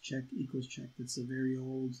works. Checked equals checked. It's a very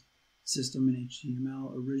old system in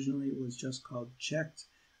HTML. Originally, it was just called checked,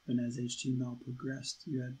 and as HTML progressed,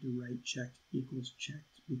 you had to write checked equals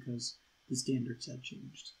checked because the standards had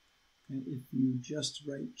changed. And if you just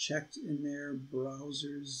write checked in there,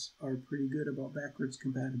 browsers are pretty good about backwards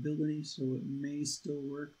compatibility, so it may still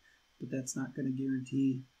work, but that's not going to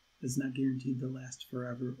guarantee. It's not guaranteed to last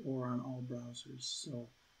forever or on all browsers. So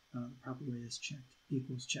the proper way is checked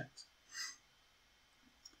equals checked.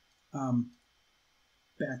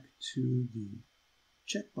 Back to the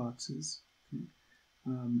checkboxes. Okay.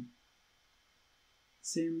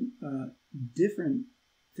 Same, different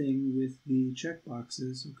thing with the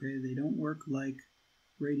checkboxes. Okay, they don't work like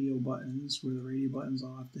radio buttons, where the radio buttons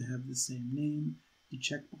all have to have the same name. The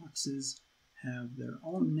checkboxes have their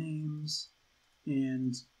own names,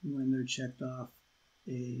 and when they're checked off,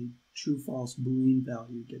 a true-false Boolean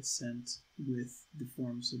value gets sent with the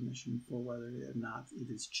form submission for whether or not it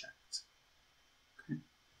is checked. Okay.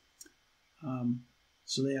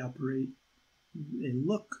 So they operate, they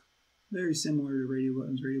look very similar to radio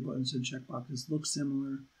buttons. Radio buttons and checkboxes look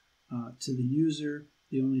similar to the user.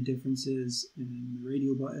 The only difference is in the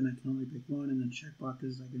radio button, I can only pick one, and then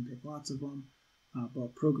checkboxes, I can pick lots of them.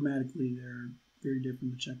 But programmatically, they're very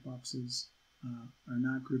different. The checkboxes are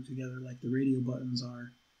not grouped together like the radio buttons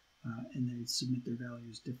are, and they submit their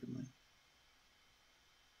values differently.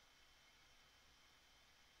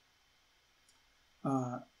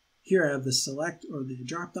 Here I have the select or the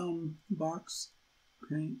drop-down box.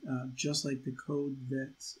 Okay, just like the code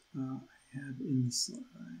that I have in the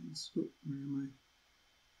slides. Oh, where am I?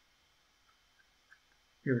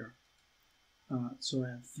 Here we are. So I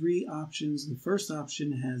have three options. The first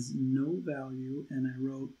option has no value, and I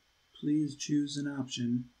wrote, please choose an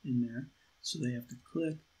option in there. So they have to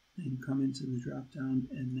click, then come into the drop down,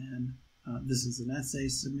 and then this is an essay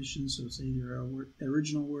submission, so it's either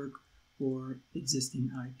original work or existing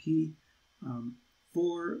IP.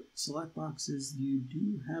 For select boxes, you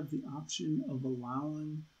do have the option of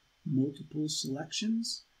allowing multiple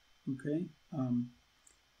selections. Okay,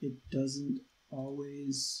 it doesn't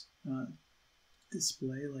always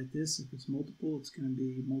display like this. If it's multiple, it's going to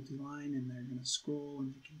be multi-line, and they're going to scroll,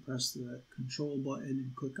 and they can press the control button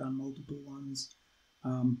and click on multiple ones.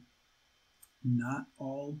 Not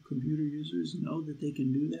all computer users know that they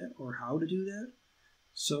can do that or how to do that.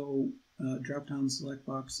 So drop-down select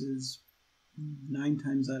boxes, 9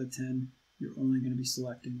 times out of 10, you're only going to be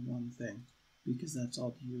selecting one thing because that's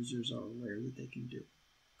all the users are aware that they can do.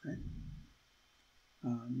 Okay.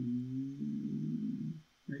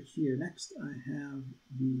 Right here, next I have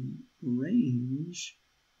the range.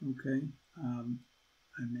 Okay,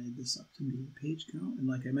 I made this up to be a page count, and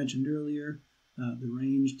like I mentioned earlier, the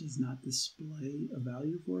range does not display a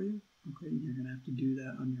value for you. Okay, you're going to have to do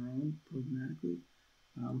that on your own programmatically,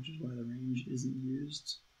 which is why the range isn't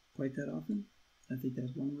used quite that often. I think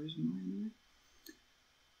that's one reason why anyway.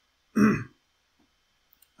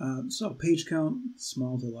 So page count,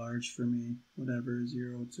 small to large for me, whatever,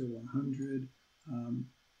 0 to 100.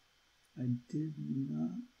 I did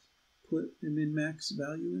not put a min-max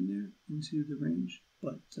value in there into the range,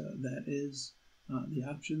 but that is the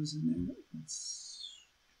options in there.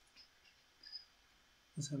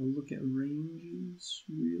 Let's have a look at ranges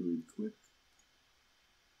really quick.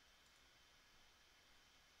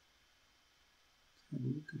 Let's have a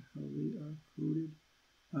look at how they are coded.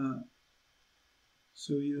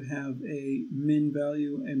 So you have a min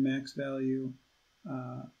value, a max value,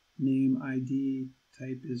 name ID,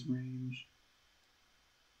 type is range,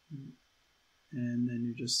 and then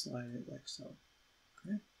you just slide it like so.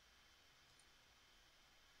 Okay,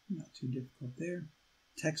 not too difficult there.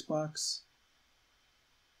 Text box,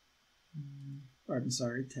 or I'm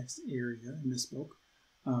sorry, text area, I misspoke.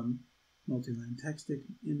 Multi-line text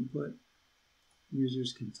input.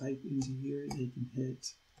 Users can type into here. They can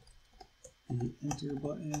hit the enter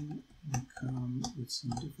button and come with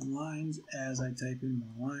some different lines. As I type in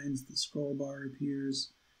more lines, the scroll bar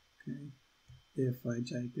appears. Okay. If I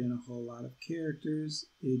type in a whole lot of characters,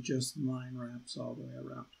 it just line wraps all the way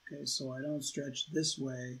around. Okay, so I don't stretch this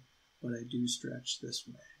way, but I do stretch this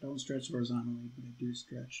way. I don't stretch horizontally, but I do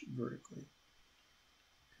stretch vertically.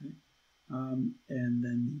 Okay, and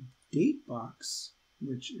then the date box,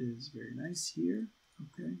 which is very nice here.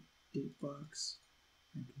 Okay, date box.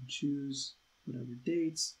 I can choose whatever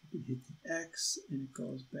dates. I can hit the X, and it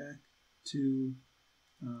goes back to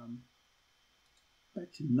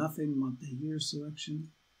nothing, month, day, year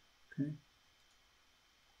selection. Okay,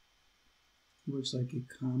 looks like a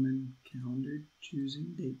common calendar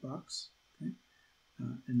choosing date box. Okay,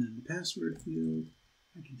 and then the password field.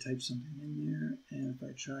 I can type something in there, and if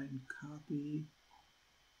I try and copy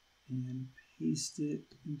and paste it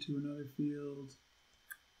into another field,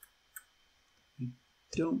 I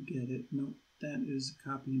don't get it. Nope, that is a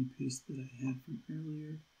copy and paste that I had from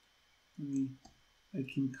earlier. I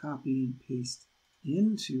can copy and paste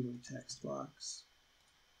into a text box,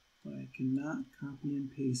 but I cannot copy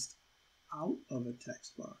and paste out of a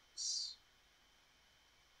text box.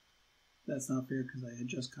 That's not fair because I had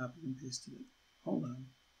just copied and pasted it. Hold on.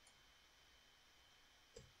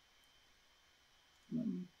 Let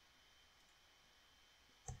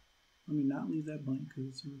me not leave that blank because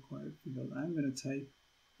it's a required field. I'm going to type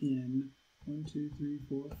in 1, 2, 3,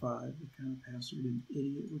 4, 5, the kind of password an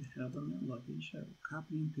idiot would have on their luggage. I will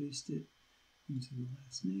copy and paste it into the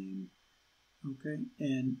last name. Okay,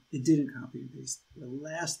 and it didn't copy and paste. The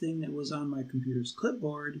last thing that was on my computer's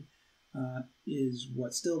clipboard is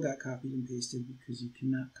what still got copied and pasted because you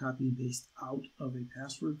cannot copy and paste out of a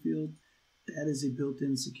password field. That is a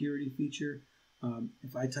built-in security feature.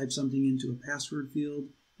 If I type something into a password field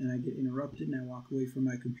and I get interrupted and I walk away from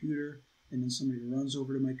my computer and then somebody runs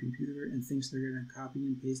over to my computer and thinks they're going to copy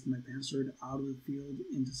and paste my password out of the field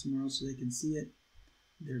into somewhere else so they can see it,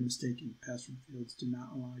 they're mistaken. Password fields do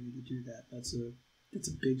not allow you to do that. That's a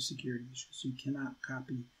big security issue. So you cannot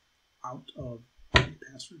copy out of a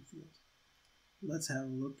password field. Let's have a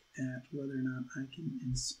look at whether or not I can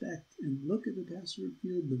inspect and look at the password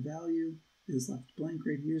field. The value is left blank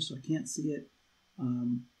right here, so I can't see it.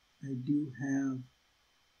 I do have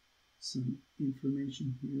some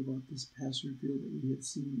information here about this password field that we had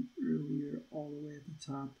seen earlier all the way at the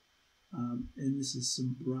top. And this is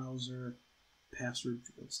some browser password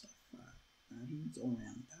field stuff. Imagine it's only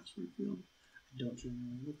on the password field. I don't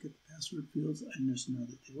generally look at the password fields. I just know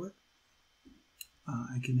that they work.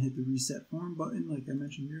 I can hit the reset form button like I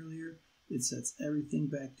mentioned earlier. It sets everything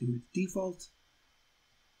back to its default.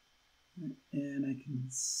 And I can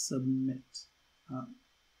submit.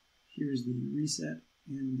 Here's the reset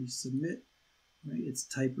and the submit. Right? It's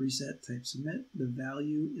type reset, type submit. The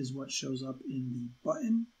value is what shows up in the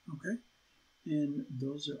button. Okay, and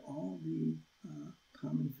those are all the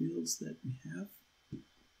common fields that we have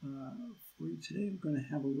for you today. We're going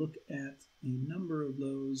to have a look at a number of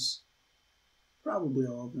those, probably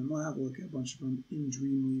all of them. We'll have a look at a bunch of them in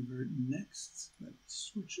Dreamweaver next.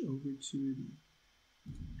 Let's switch over to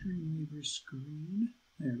the Dreamweaver screen.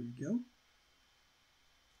 There we go.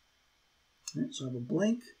 All right, so I have a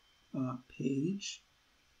blank page,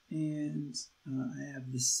 and I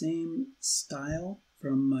have the same style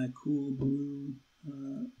from my cool blue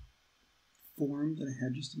form that I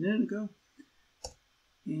had just a minute ago.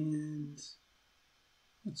 And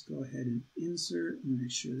let's go ahead and insert and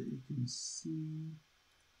make sure that you can see.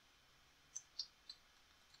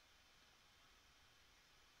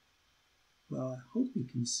 Well, I hope you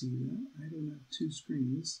can see that. I don't have two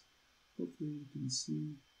screens. Hopefully you can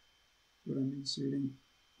see what I'm inserting.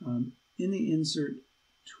 In the insert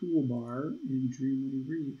toolbar in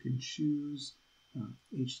Dreamweaver, you can choose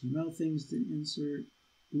HTML things to insert,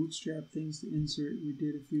 Bootstrap things to insert. We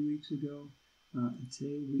did a few weeks ago. And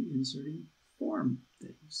today we'll be inserting form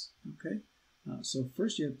things. Okay, so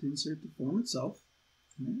first you have to insert the form itself.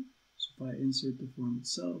 Right? So if I insert the form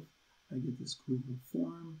itself, I get this cool little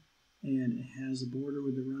form, and it has a border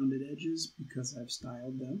with the rounded edges because I've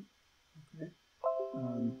styled them. Okay.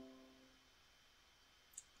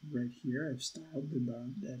 Right here, I've styled the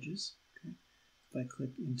rounded edges. Okay. If I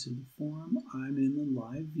click into the form, I'm in the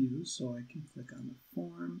live view, so I can click on the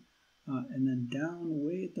form, and then down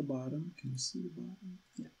way at the bottom, can you see the bottom?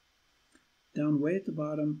 Yeah. Down way at the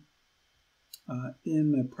bottom,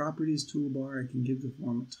 in the properties toolbar, I can give the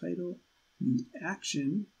form a title, the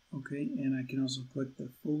action, okay, and I can also click the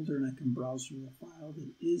folder and I can browse through the file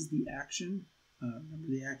that is the action. Remember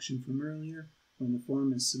the action from earlier? When the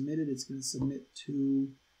form is submitted, it's going to submit to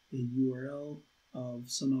a URL of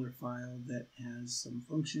some other file that has some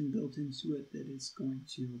function built into it that is going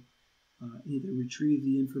to either retrieve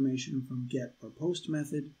the information from get or post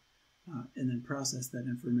method and then process that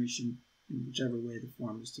information in whichever way the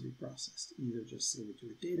form is to be processed. Either just save it to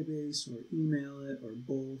a database or email it or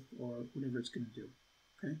both or whatever it's going to do.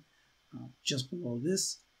 Okay. Just below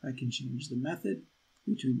this, I can change the method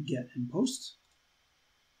between get and post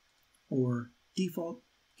or default.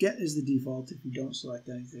 Get is the default if you don't select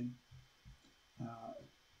anything.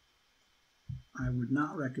 I would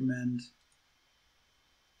not recommend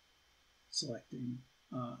selecting,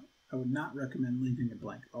 I would not recommend leaving it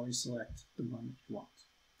blank. Always select the one that you want.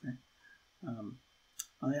 Okay?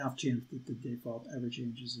 On the off chance that the default ever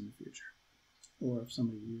changes in the future, or if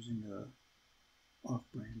somebody's using a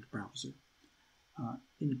off-brand browser.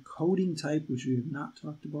 Encoding type, which we have not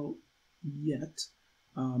talked about yet,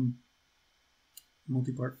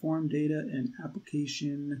 multi-part form data and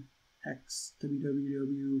application X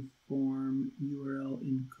www form URL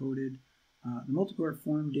encoded. The multi-part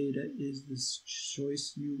form data is the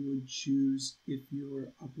choice you would choose if you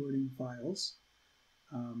were uploading files.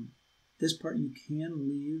 This part you can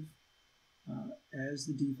leave as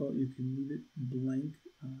the default. You can leave it blank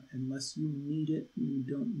unless you need it. You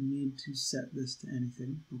don't need to set this to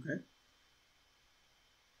anything. Okay.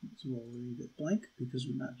 So we'll leave it blank because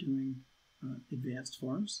we're not doing advanced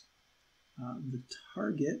forms. The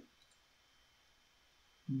target,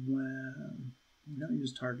 when we don't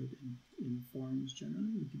use target in forms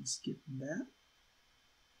generally, we can skip that.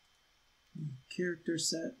 The character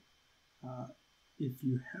set, if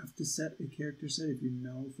you have to set a character set, if you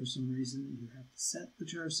know for some reason that you have to set the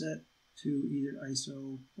char set to either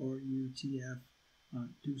ISO or UTF,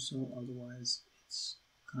 do so. Otherwise, it's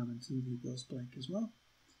common to leave those blank as well.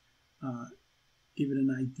 Give it an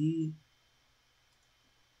ID.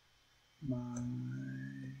 My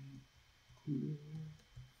cool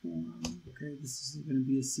form. Okay, this is going to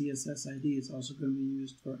be a CSS ID. It's also going to be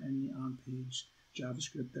used for any on-page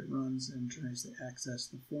JavaScript that runs and tries to access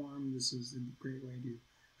the form. This is a great way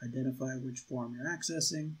to identify which form you're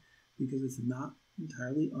accessing, because it's not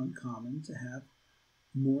entirely uncommon to have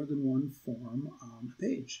more than one form on a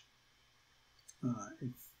page.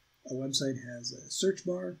 If a website has a search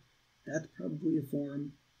bar, that's probably a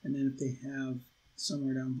form. And then if they have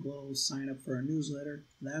somewhere down below, sign up for our newsletter.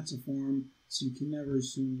 That's a form, so you can never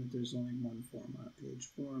assume that there's only one form on a page.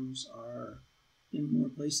 Forms are in more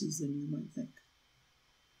places than you might think.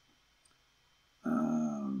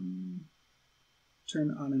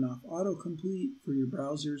 Turn on and off autocomplete for your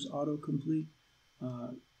browser's autocomplete.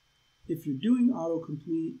 If you're doing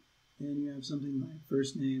autocomplete and you have something like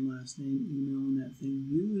first name, last name, email, and that thing,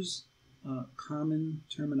 use common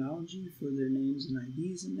terminology for their names and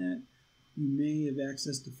IDs in that. You may have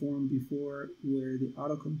accessed a form before where the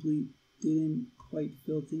autocomplete didn't quite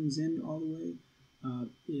fill things in all the way.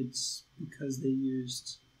 It's because they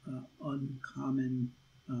used uncommon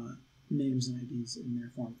names and IDs in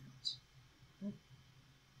their form fields. Okay.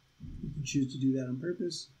 You can choose to do that on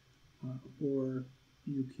purpose, or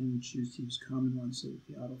you can choose to use common ones so that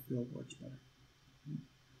the autofill works better.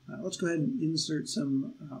 Let's go ahead and insert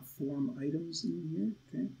some form items in here.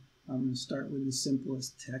 Okay, I'm going to start with the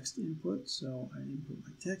simplest text input. So I input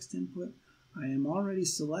my text input. I am already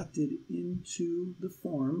selected into the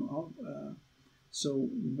form. So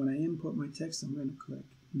when I input my text, I'm going to click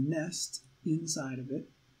Nest inside of it.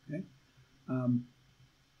 Okay.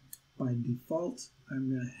 By default, I'm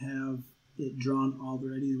going to have it drawn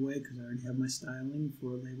already the way because I already have my styling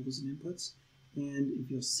for labels and inputs. And if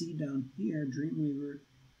you'll see down here, Dreamweaver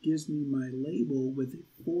gives me my label with a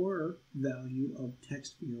for value of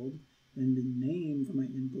text field, and the name for my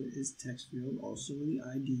input is text field. Also, the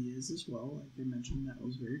ID is as well. Like I mentioned, that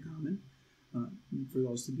was very common for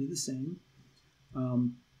those to be the same.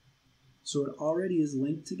 So it already is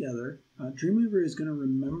linked together. Dreamweaver is going to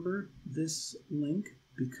remember this link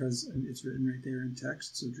because it's written right there in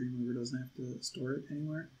text, so Dreamweaver doesn't have to store it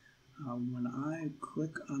anywhere. When I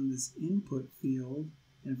click on this input field,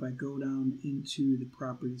 and if I go down into the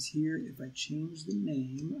properties here, if I change the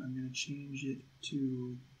name, I'm going to change it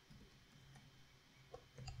to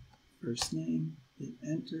first name, hit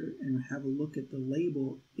enter, and have a look at the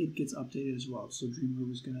label, it gets updated as well. So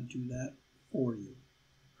Dreamweaver is going to do that for you.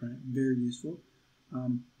 Right? Very useful.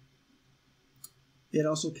 It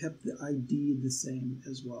also kept the ID the same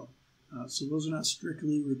as well. So those are not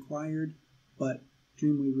strictly required, but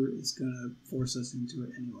Dreamweaver is going to force us into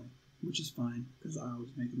it anyway, which is fine because I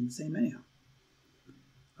was making them the same anyhow.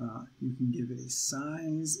 You can give it a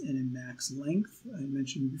size and a max length. I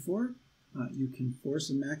mentioned before. You can force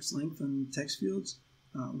a max length on text fields,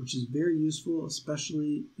 which is very useful,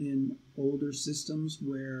 especially in older systems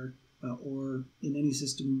where, or in any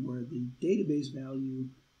system where the database value,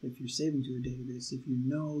 if you're saving to a database, if you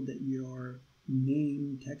know that your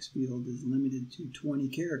name text field is limited to 20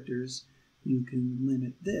 characters, you can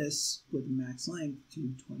limit this with a max length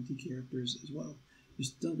to 20 characters as well. You're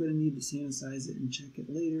still going to need to sanitize it and check it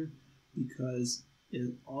later because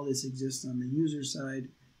all this exists on the user side,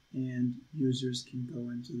 and users can go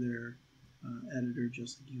into their editor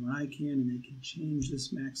just like you and I can, and they can change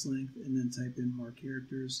this max length and then type in more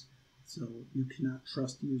characters. So you cannot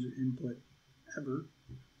trust user input ever,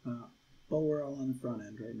 but we're all on the front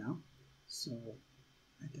end right now, so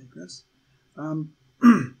I digress.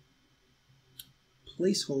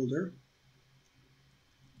 Placeholder,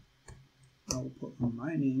 I'll put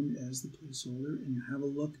my name as the placeholder, and you have a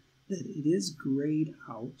look that it is grayed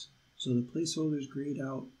out. So the placeholder is grayed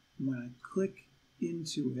out. When I click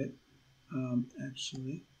into it,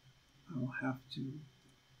 actually, I'll have to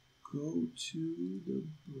go to the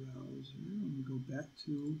browser. Let me go back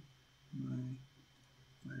to my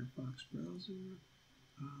Firefox browser.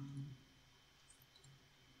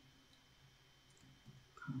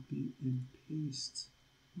 Copy and paste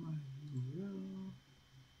my URL.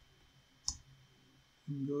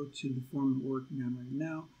 And go to the form we're working on right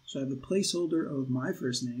now. So I have a placeholder of my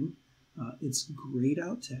first name. It's grayed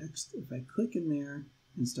out text. If I click in there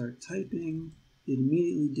and start typing, it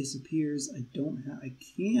immediately disappears. I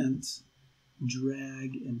can't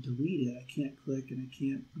drag and delete it. I can't click and I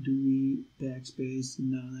can't delete, backspace,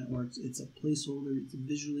 none of that works. It's a placeholder. It's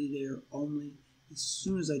visually there only. As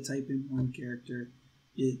soon as I type in one character,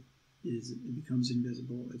 it becomes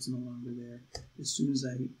invisible. It's no longer there. As soon as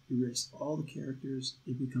I erase all the characters,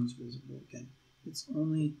 it becomes visible again. It's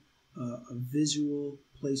only a visual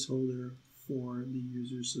placeholder for the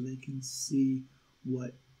user so they can see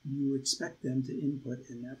what you expect them to input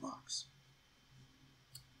in that box.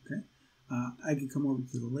 Okay. I can come over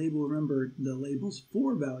to the label. Remember, the label's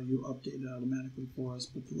for value updated automatically for us,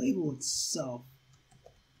 but the label itself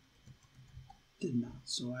did not,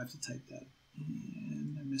 so I have to type that.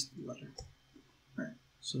 And I missed the letter. All right,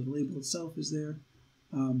 so the label itself is there.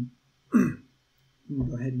 I'm going to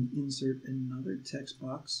go ahead and insert another text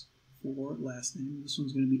box for last name. This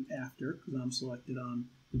one's going to be after because I'm selected on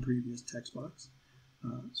the previous text box.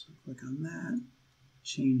 So I click on that.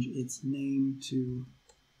 change its name to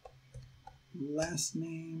last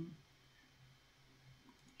name,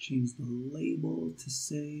 change the label to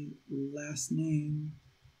say last name,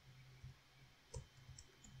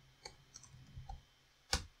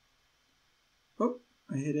 oh,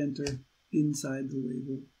 I hit enter inside the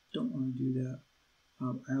label, don't want to do that.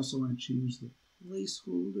 I also want to change the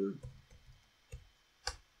placeholder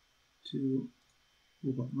to,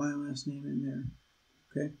 we'll put my last name in there,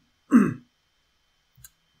 okay?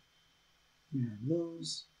 We have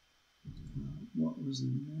those. What was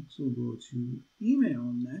the next? We'll go to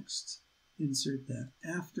email next. Insert that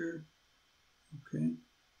after. Okay.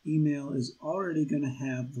 Email is already going to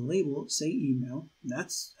have the label say email.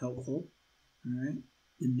 That's helpful. All right.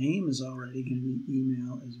 The name is already going to be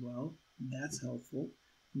email as well. That's helpful.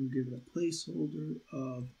 We'll give it a placeholder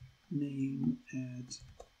of name at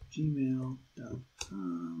gmail.com.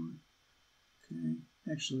 Okay.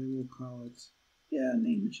 Actually, we'll call it, yeah,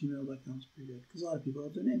 name at gmail.com is pretty good because a lot of people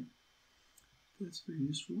have their name. That's very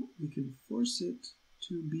useful. We can force it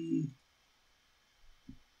to be,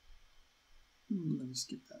 let me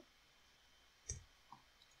skip that.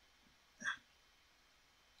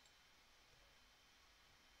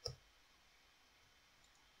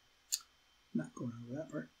 Not going over that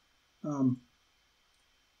part.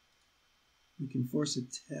 We can force a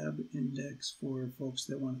tab index for folks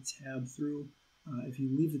that want to tab through. If you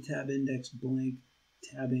leave the tab index blank,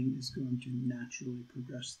 tabbing is going to naturally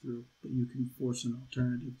progress through, but you can force an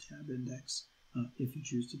alternative tab index if you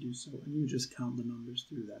choose to do so, and you just count the numbers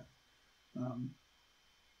through that.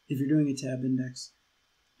 If you're doing a tab index,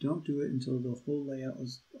 don't do it until the whole layout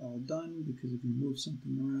is all done, because if you move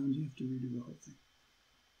something around, you have to redo the whole thing,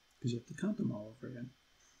 because you have to count them all over again.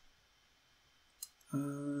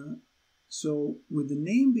 So with the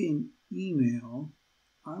name being email,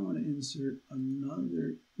 I want to insert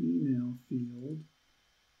another email field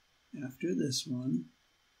after this one,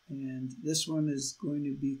 and this one is going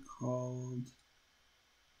to be called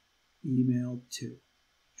email 2.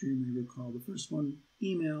 You may recall the first one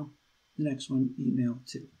email, the next one email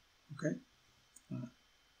 2. Okay?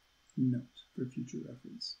 Note for future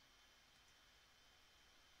reference.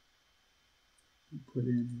 Put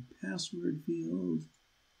in a password field.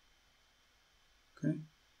 Okay,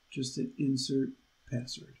 just to insert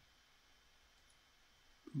password.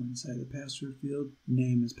 Go inside the password field.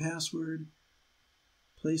 Name is password.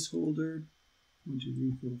 Placeholder 1, 2,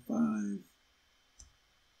 3, 4, 5.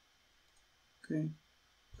 Okay,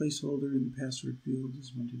 placeholder in the password field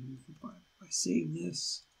is 1, 2, 3, 4, 5. If I save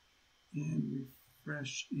this and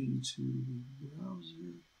refresh into the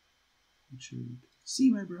browser, make sure you can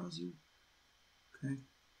see my browser. Okay,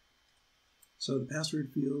 so the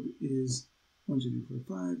password field is 1, 2, 3,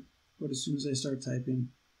 4, 5, but as soon as I start typing,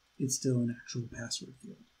 it's still an actual password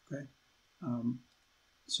field, okay?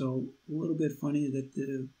 So a little bit funny that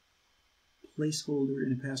the placeholder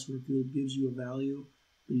in a password field gives you a value,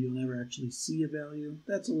 but you'll never actually see a value.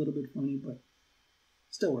 That's a little bit funny, but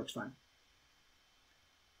still works fine.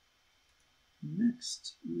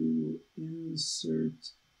 Next, we will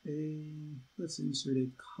let's insert a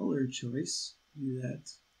color choice. Do that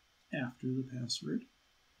after the password.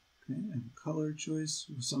 Okay, I have a color choice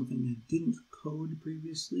with something I didn't code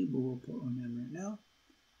previously, but we'll put one in right now.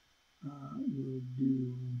 We'll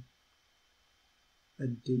do a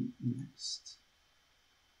date next.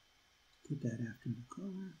 Put that after the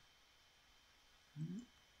color. Right.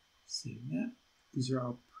 Save that. These are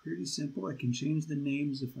all pretty simple. I can change the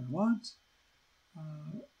names if I want.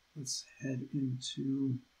 Let's head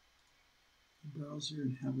into the browser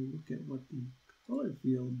and have a look at what the color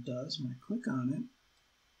field does when I click on it.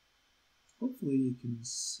 Hopefully you can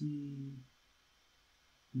see.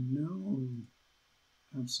 No,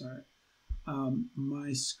 I'm sorry.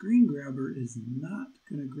 My screen grabber is not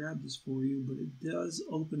going to grab this for you, but it does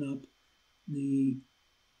open up the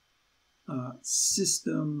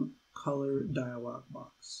system color dialog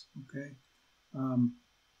box. Okay.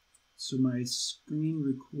 So my screen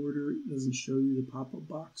recorder doesn't show you the pop-up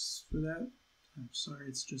box for that. I'm sorry,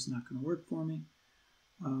 it's just not going to work for me.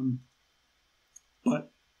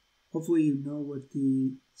 But hopefully you know what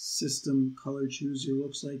the system color chooser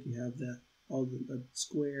looks like. You have the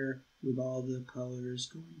square with all the colors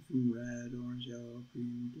going from red, orange, yellow,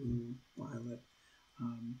 green, blue, violet.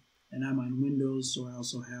 And I'm on Windows, so I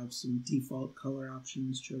also have some default color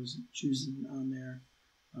options chosen on there.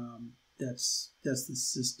 That's the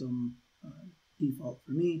system default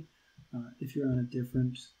for me. If you're on a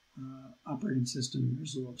different operating system,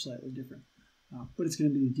 yours will look slightly different. But it's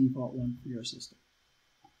going to be the default one for your system.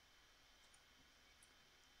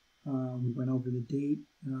 We went over the date.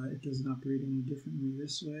 It doesn't operate any differently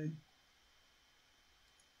this way.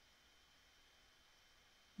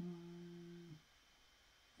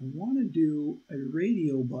 I want to do a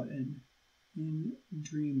radio button in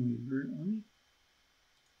Dreamweaver. Let me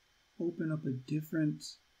open up a different,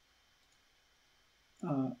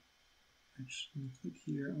 actually click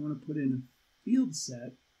here. I want to put in a field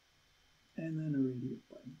set and then a radio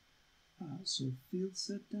button. So field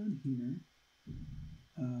set down here,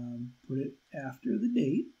 put it after the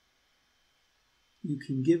date. You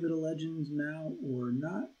can give it a legend now or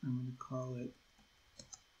not. I'm going to call it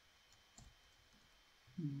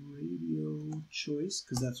radio choice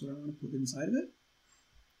because that's what I want to put inside of it.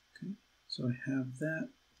 Okay, so I have that.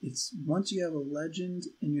 It's once you have a legend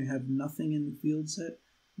and you have nothing in the field set,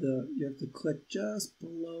 you have to click just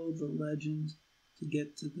below the legend to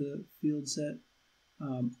get to the field set.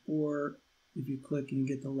 Or if you click and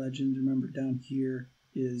get the legend, remember down here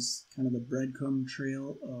is kind of the breadcrumb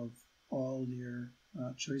trail of all your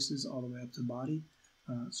choices all the way up to body.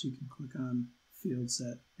 So you can click on field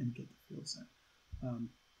set and get the field set.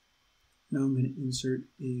 Now I'm going to insert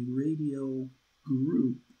a radio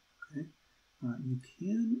group. Okay, you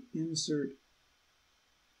can insert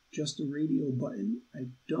just a radio button. I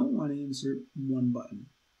don't want to insert one button.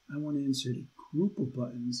 I want to insert a group of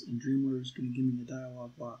buttons, and Dreamweaver is going to give me a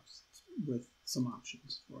dialog box with some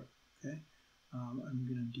options for it. Okay, I'm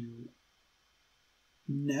going to do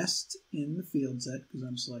nest in the field set because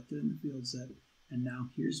I'm selected in the field set. And now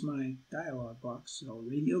here's my dialog box. So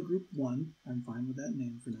radio group 1, I'm fine with that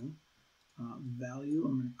name for now. Value,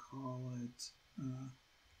 I'm going to call it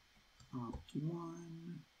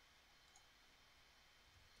opt1,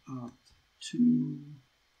 opt2,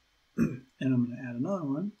 and I'm going to add another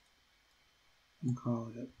one and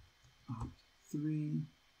call it opt3.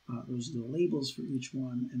 Those are the labels for each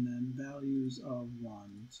one, and then values of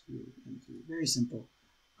 1, 2, and 3. Very simple.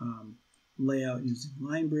 Layout using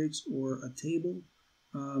line breaks or a table.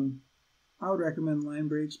 I would recommend line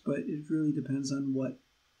breaks, but it really depends on what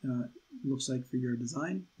it looks like for your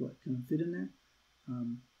design, what can fit in there. Let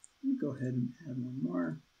me go ahead and add one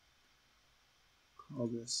more. Call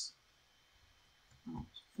this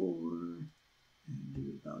opt4 and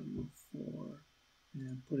do a value of 4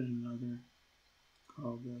 and put in another.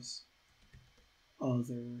 Call this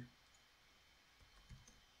other.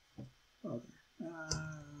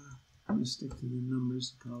 I'm going to stick to the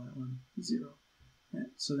numbers and call that one 0.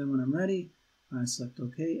 Right, so then when I'm ready, I select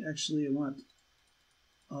OK. Actually, I want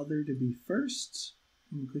other to be first.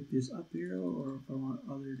 And click this up arrow, or if I want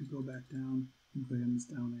other to go back down, and click on this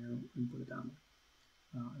down arrow and put it down there.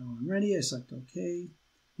 And when I'm ready, I select OK.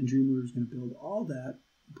 And Dreamweaver is going to build all that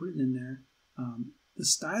and put it in there. The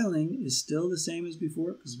styling is still the same as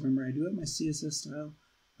before, because remember I do have my CSS style.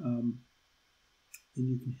 And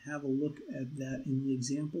you can have a look at that in the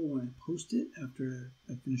example when I post it after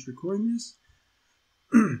I finish recording this.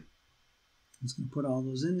 I'm just going to put all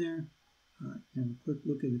those in there. And a quick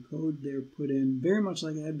look at the code. They're put in very much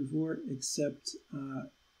like I had before, except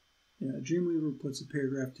Dreamweaver puts a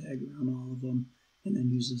paragraph tag around all of them and then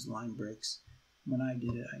uses line breaks. When I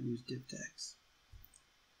did it, I used div tags.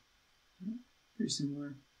 Very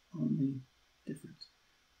similar, only different.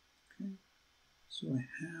 Okay, so I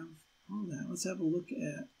have all that. Let's have a look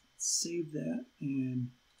at, save that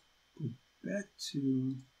and go back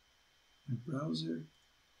to my browser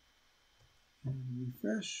and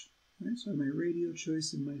refresh. All right, so I have my radio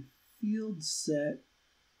choice and my field set.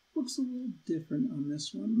 Looks a little different on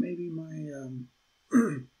this one. Maybe my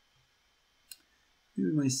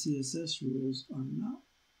maybe my CSS rules are not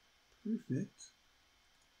perfect.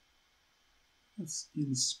 Let's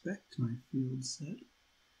inspect my field set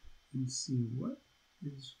and see what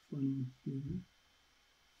is funny here.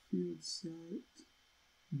 Field set,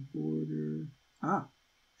 border.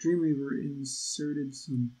 Dreamweaver inserted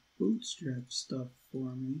some bootstrap stuff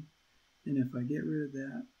for me. And if I get rid of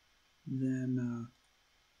that, then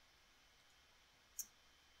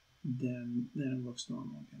it looks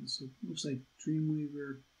normal again. So it looks like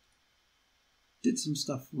Dreamweaver did some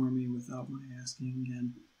stuff for me without my asking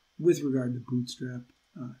again. With regard to Bootstrap,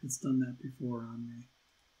 it's done that before on me.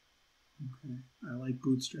 Okay, I like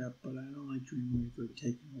Bootstrap, but I don't like Dreamweaver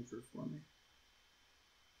taking over for me.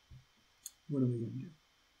 What are we going to do?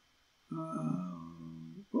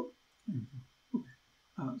 Oh, there we go. Okay,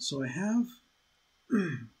 so I have,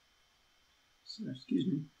 excuse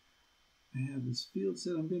me, I have this field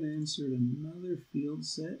set. I'm going to insert another field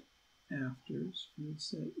set after. Field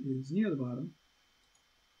set is near the bottom.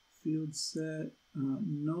 Field set,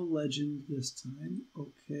 no legend this time.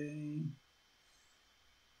 Okay.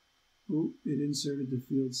 Oh, it inserted the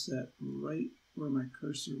field set right where my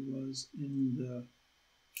cursor was in the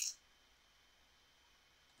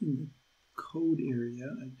code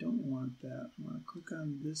area. I don't want that. I want to click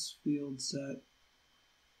on this field set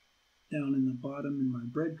down in the bottom in my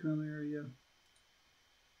breadcrumb area,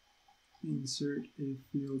 insert a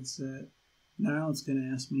field set. Now it's going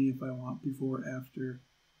to ask me if I want before, after,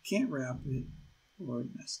 can't wrap it, or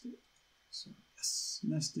nest it. So yes,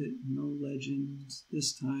 nest it, no legends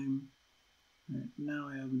this time. All right, now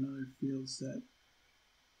I have another field set,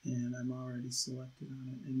 and I'm already selected on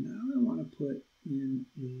it. And now I want to put in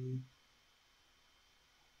a,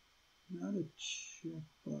 not a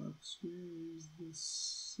checkbox, where is the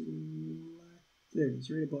select? There it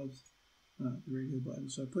is, right above the radio button.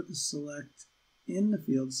 So I put the select in the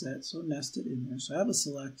field set, so nest it in there. So I have a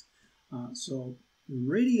select. So the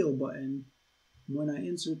radio button, when I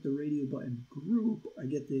insert the radio button group, I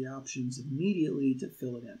get the options immediately to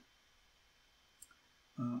fill it in.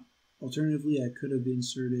 Alternatively, I could have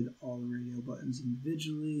inserted all the radio buttons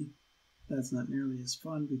individually. That's not nearly as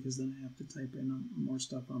fun because then I have to type in more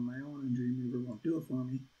stuff on my own, and Dreamweaver won't do it for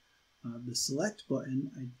me. The select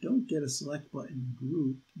button, I don't get a select button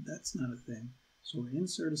group. That's not a thing. So I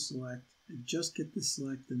insert a select. I just get the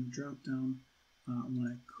select in the drop down. When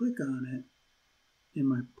I click on it, in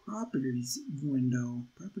my properties window,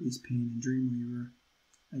 properties pane in Dreamweaver,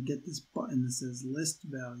 I get this button that says list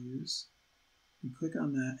values. You click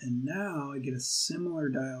on that, and now I get a similar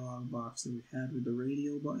dialog box that we had with the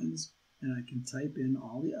radio buttons, and I can type in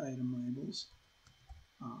all the item labels.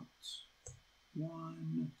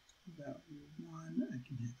 Opt1, value 1, I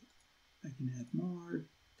can add more,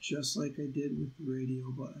 just like I did with the radio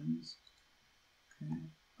buttons. Okay,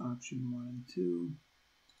 option 1 and 2,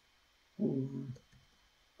 or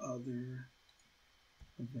other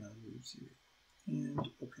value 0, and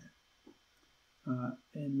okay.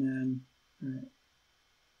 And then, all right,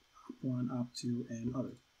 op1, op2, and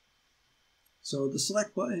other. So the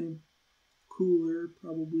select button, cooler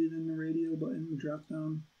probably than the radio button, the drop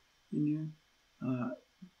down in here.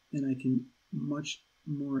 And I can much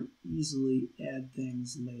more easily add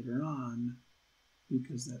things later on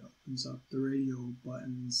because that opens up the radio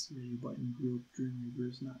buttons, radio button group. Dreamweaver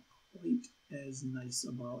is not quite as nice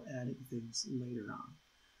about adding things later on.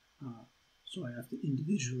 So I have to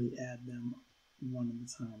individually add them one at a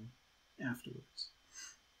time afterwards.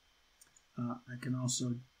 I can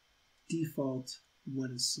also default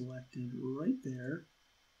what is selected right there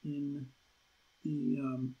in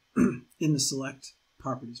the in the select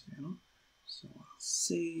properties panel. So I'll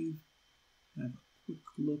save, have a quick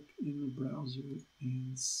look in the browser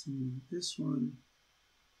and see this one.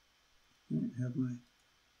 I have my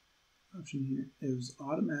option here. It was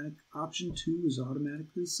automatic. Option 2 is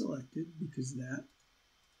automatically selected because that.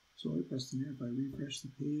 So I pressed in there. If I refresh the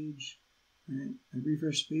page, right, I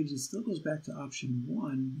refresh the page, it still goes back to option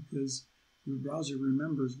 1 because your browser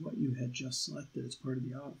remembers what you had just selected as part of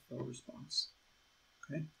the autofill response.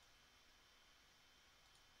 Okay.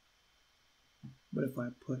 But if I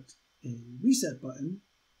put a reset button,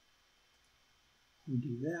 we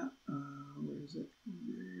do that. Where is it?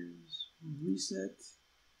 Where's reset?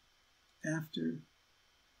 After,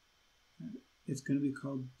 it's going to be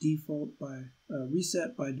called default by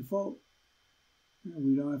reset by default.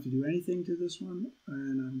 We don't have to do anything to this one,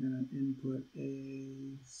 and I'm going to input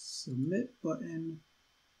a submit button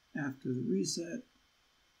after the reset.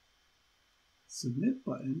 Submit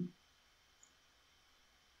button.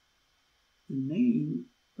 The name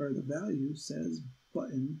or the value says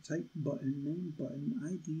button, type button, name button,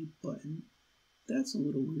 ID button. That's a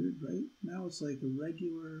little weird, right? Now it's like a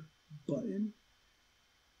regular button.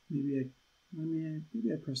 Maybe I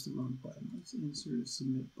pressed the wrong button. Let's insert a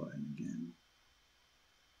submit button again.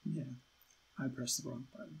 Yeah, I pressed the wrong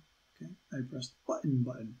button. Okay, I pressed button.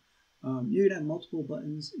 You can have multiple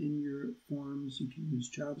buttons in your forms. You can use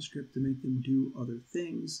JavaScript to make them do other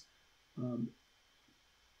things.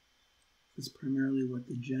 That's primarily what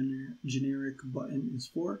the generic button is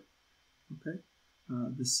for. Okay,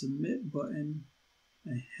 the submit button,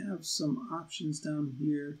 I have some options down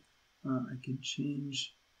here. I can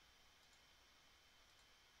change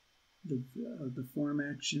the form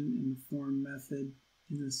action and the form method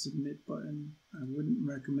in the submit button. I wouldn't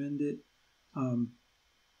recommend it.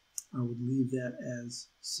 I would leave that as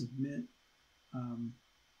submit.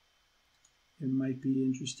 It might be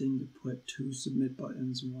interesting to put 2 submit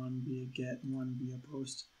buttons, one via get and one via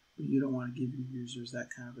post, but you don't want to give your users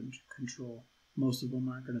that kind of control. Most of them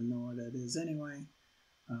aren't going to know what that is anyway,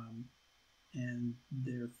 and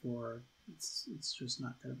therefore it's just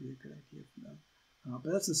not going to be a good idea for them.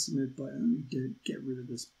 But that's a submit button. Let me get rid of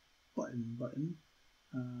this button.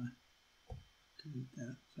 Delete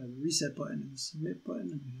that. So I have a reset button and a submit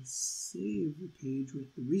button. I'm going to save the page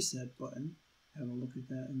with the reset button. Have a look at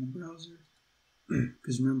that in the browser.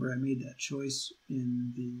 Because remember, I made that choice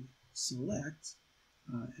in the select.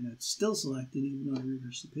 and it's still selected even though I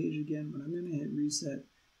reverse the page again, but I'm going to hit reset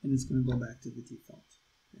and it's going to go back to the default.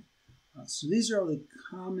 Okay. So these are all the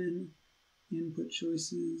common input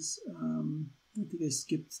choices. I think I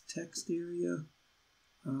skipped text area.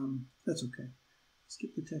 That's okay.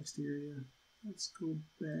 Skip the text area. Let's go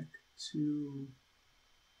back to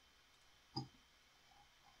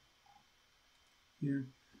here.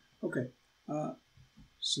 Okay,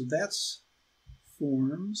 so that's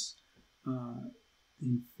forms,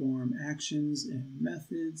 the form actions and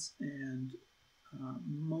methods, and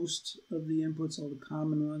most of the inputs, all the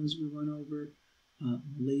common ones we went over,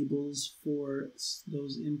 labels for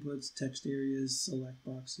those inputs, text areas, select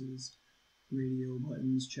boxes, radio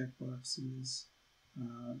buttons, checkboxes,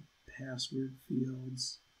 password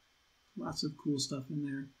fields, lots of cool stuff in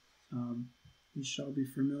there. You shall be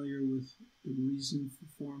familiar with the reason for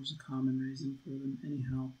forms, a common reason for them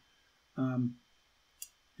anyhow.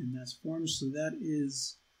 And that's forms. So that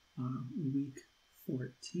is week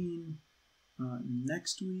 14.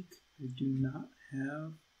 Next week, I do not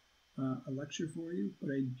have a lecture for you,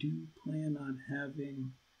 but I do plan on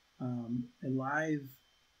having a live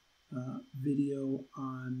video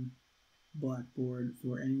on Blackboard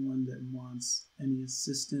for anyone that wants any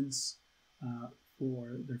assistance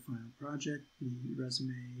for their final project, the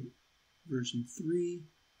resume version 3,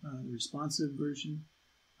 the responsive version.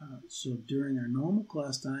 So during our normal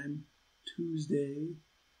class time, Tuesday,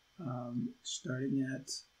 starting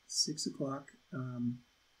at 6 o'clock,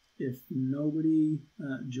 if nobody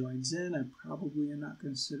joins in, I probably am not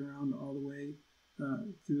going to sit around all the way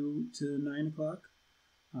through to 9 o'clock.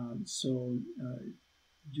 So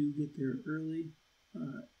do get there early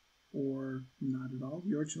or not at all.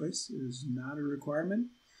 Your choice. It is not a requirement.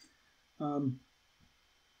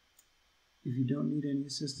 If you don't need any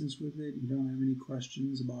assistance with it, you don't have any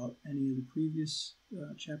questions about any of the previous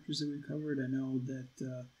chapters that we covered, I know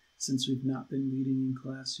that since we've not been meeting in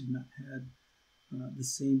class, you've not had the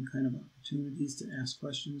same kind of opportunities to ask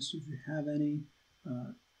questions. So if you have any,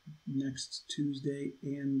 next Tuesday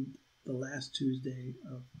and the last Tuesday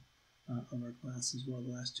of our class as well,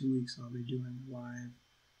 the last 2 weeks, I'll be doing live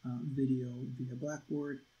video via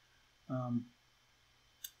Blackboard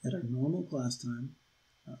at our normal class time.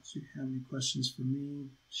 So if you have any questions for me,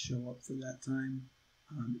 show up for that time.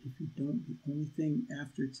 If you don't, the only thing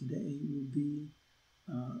after today will be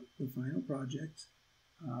the final project.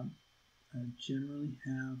 I generally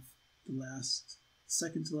have the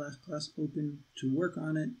second to last class open to work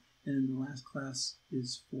on it, and the last class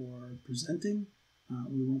is for presenting.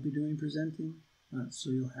 We won't be doing presenting, so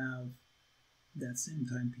you'll have that same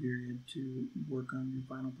time period to work on your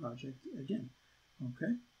final project again.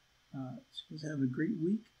 Okay? So you guys have a great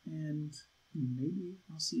week, and maybe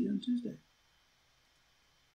I'll see you on Tuesday.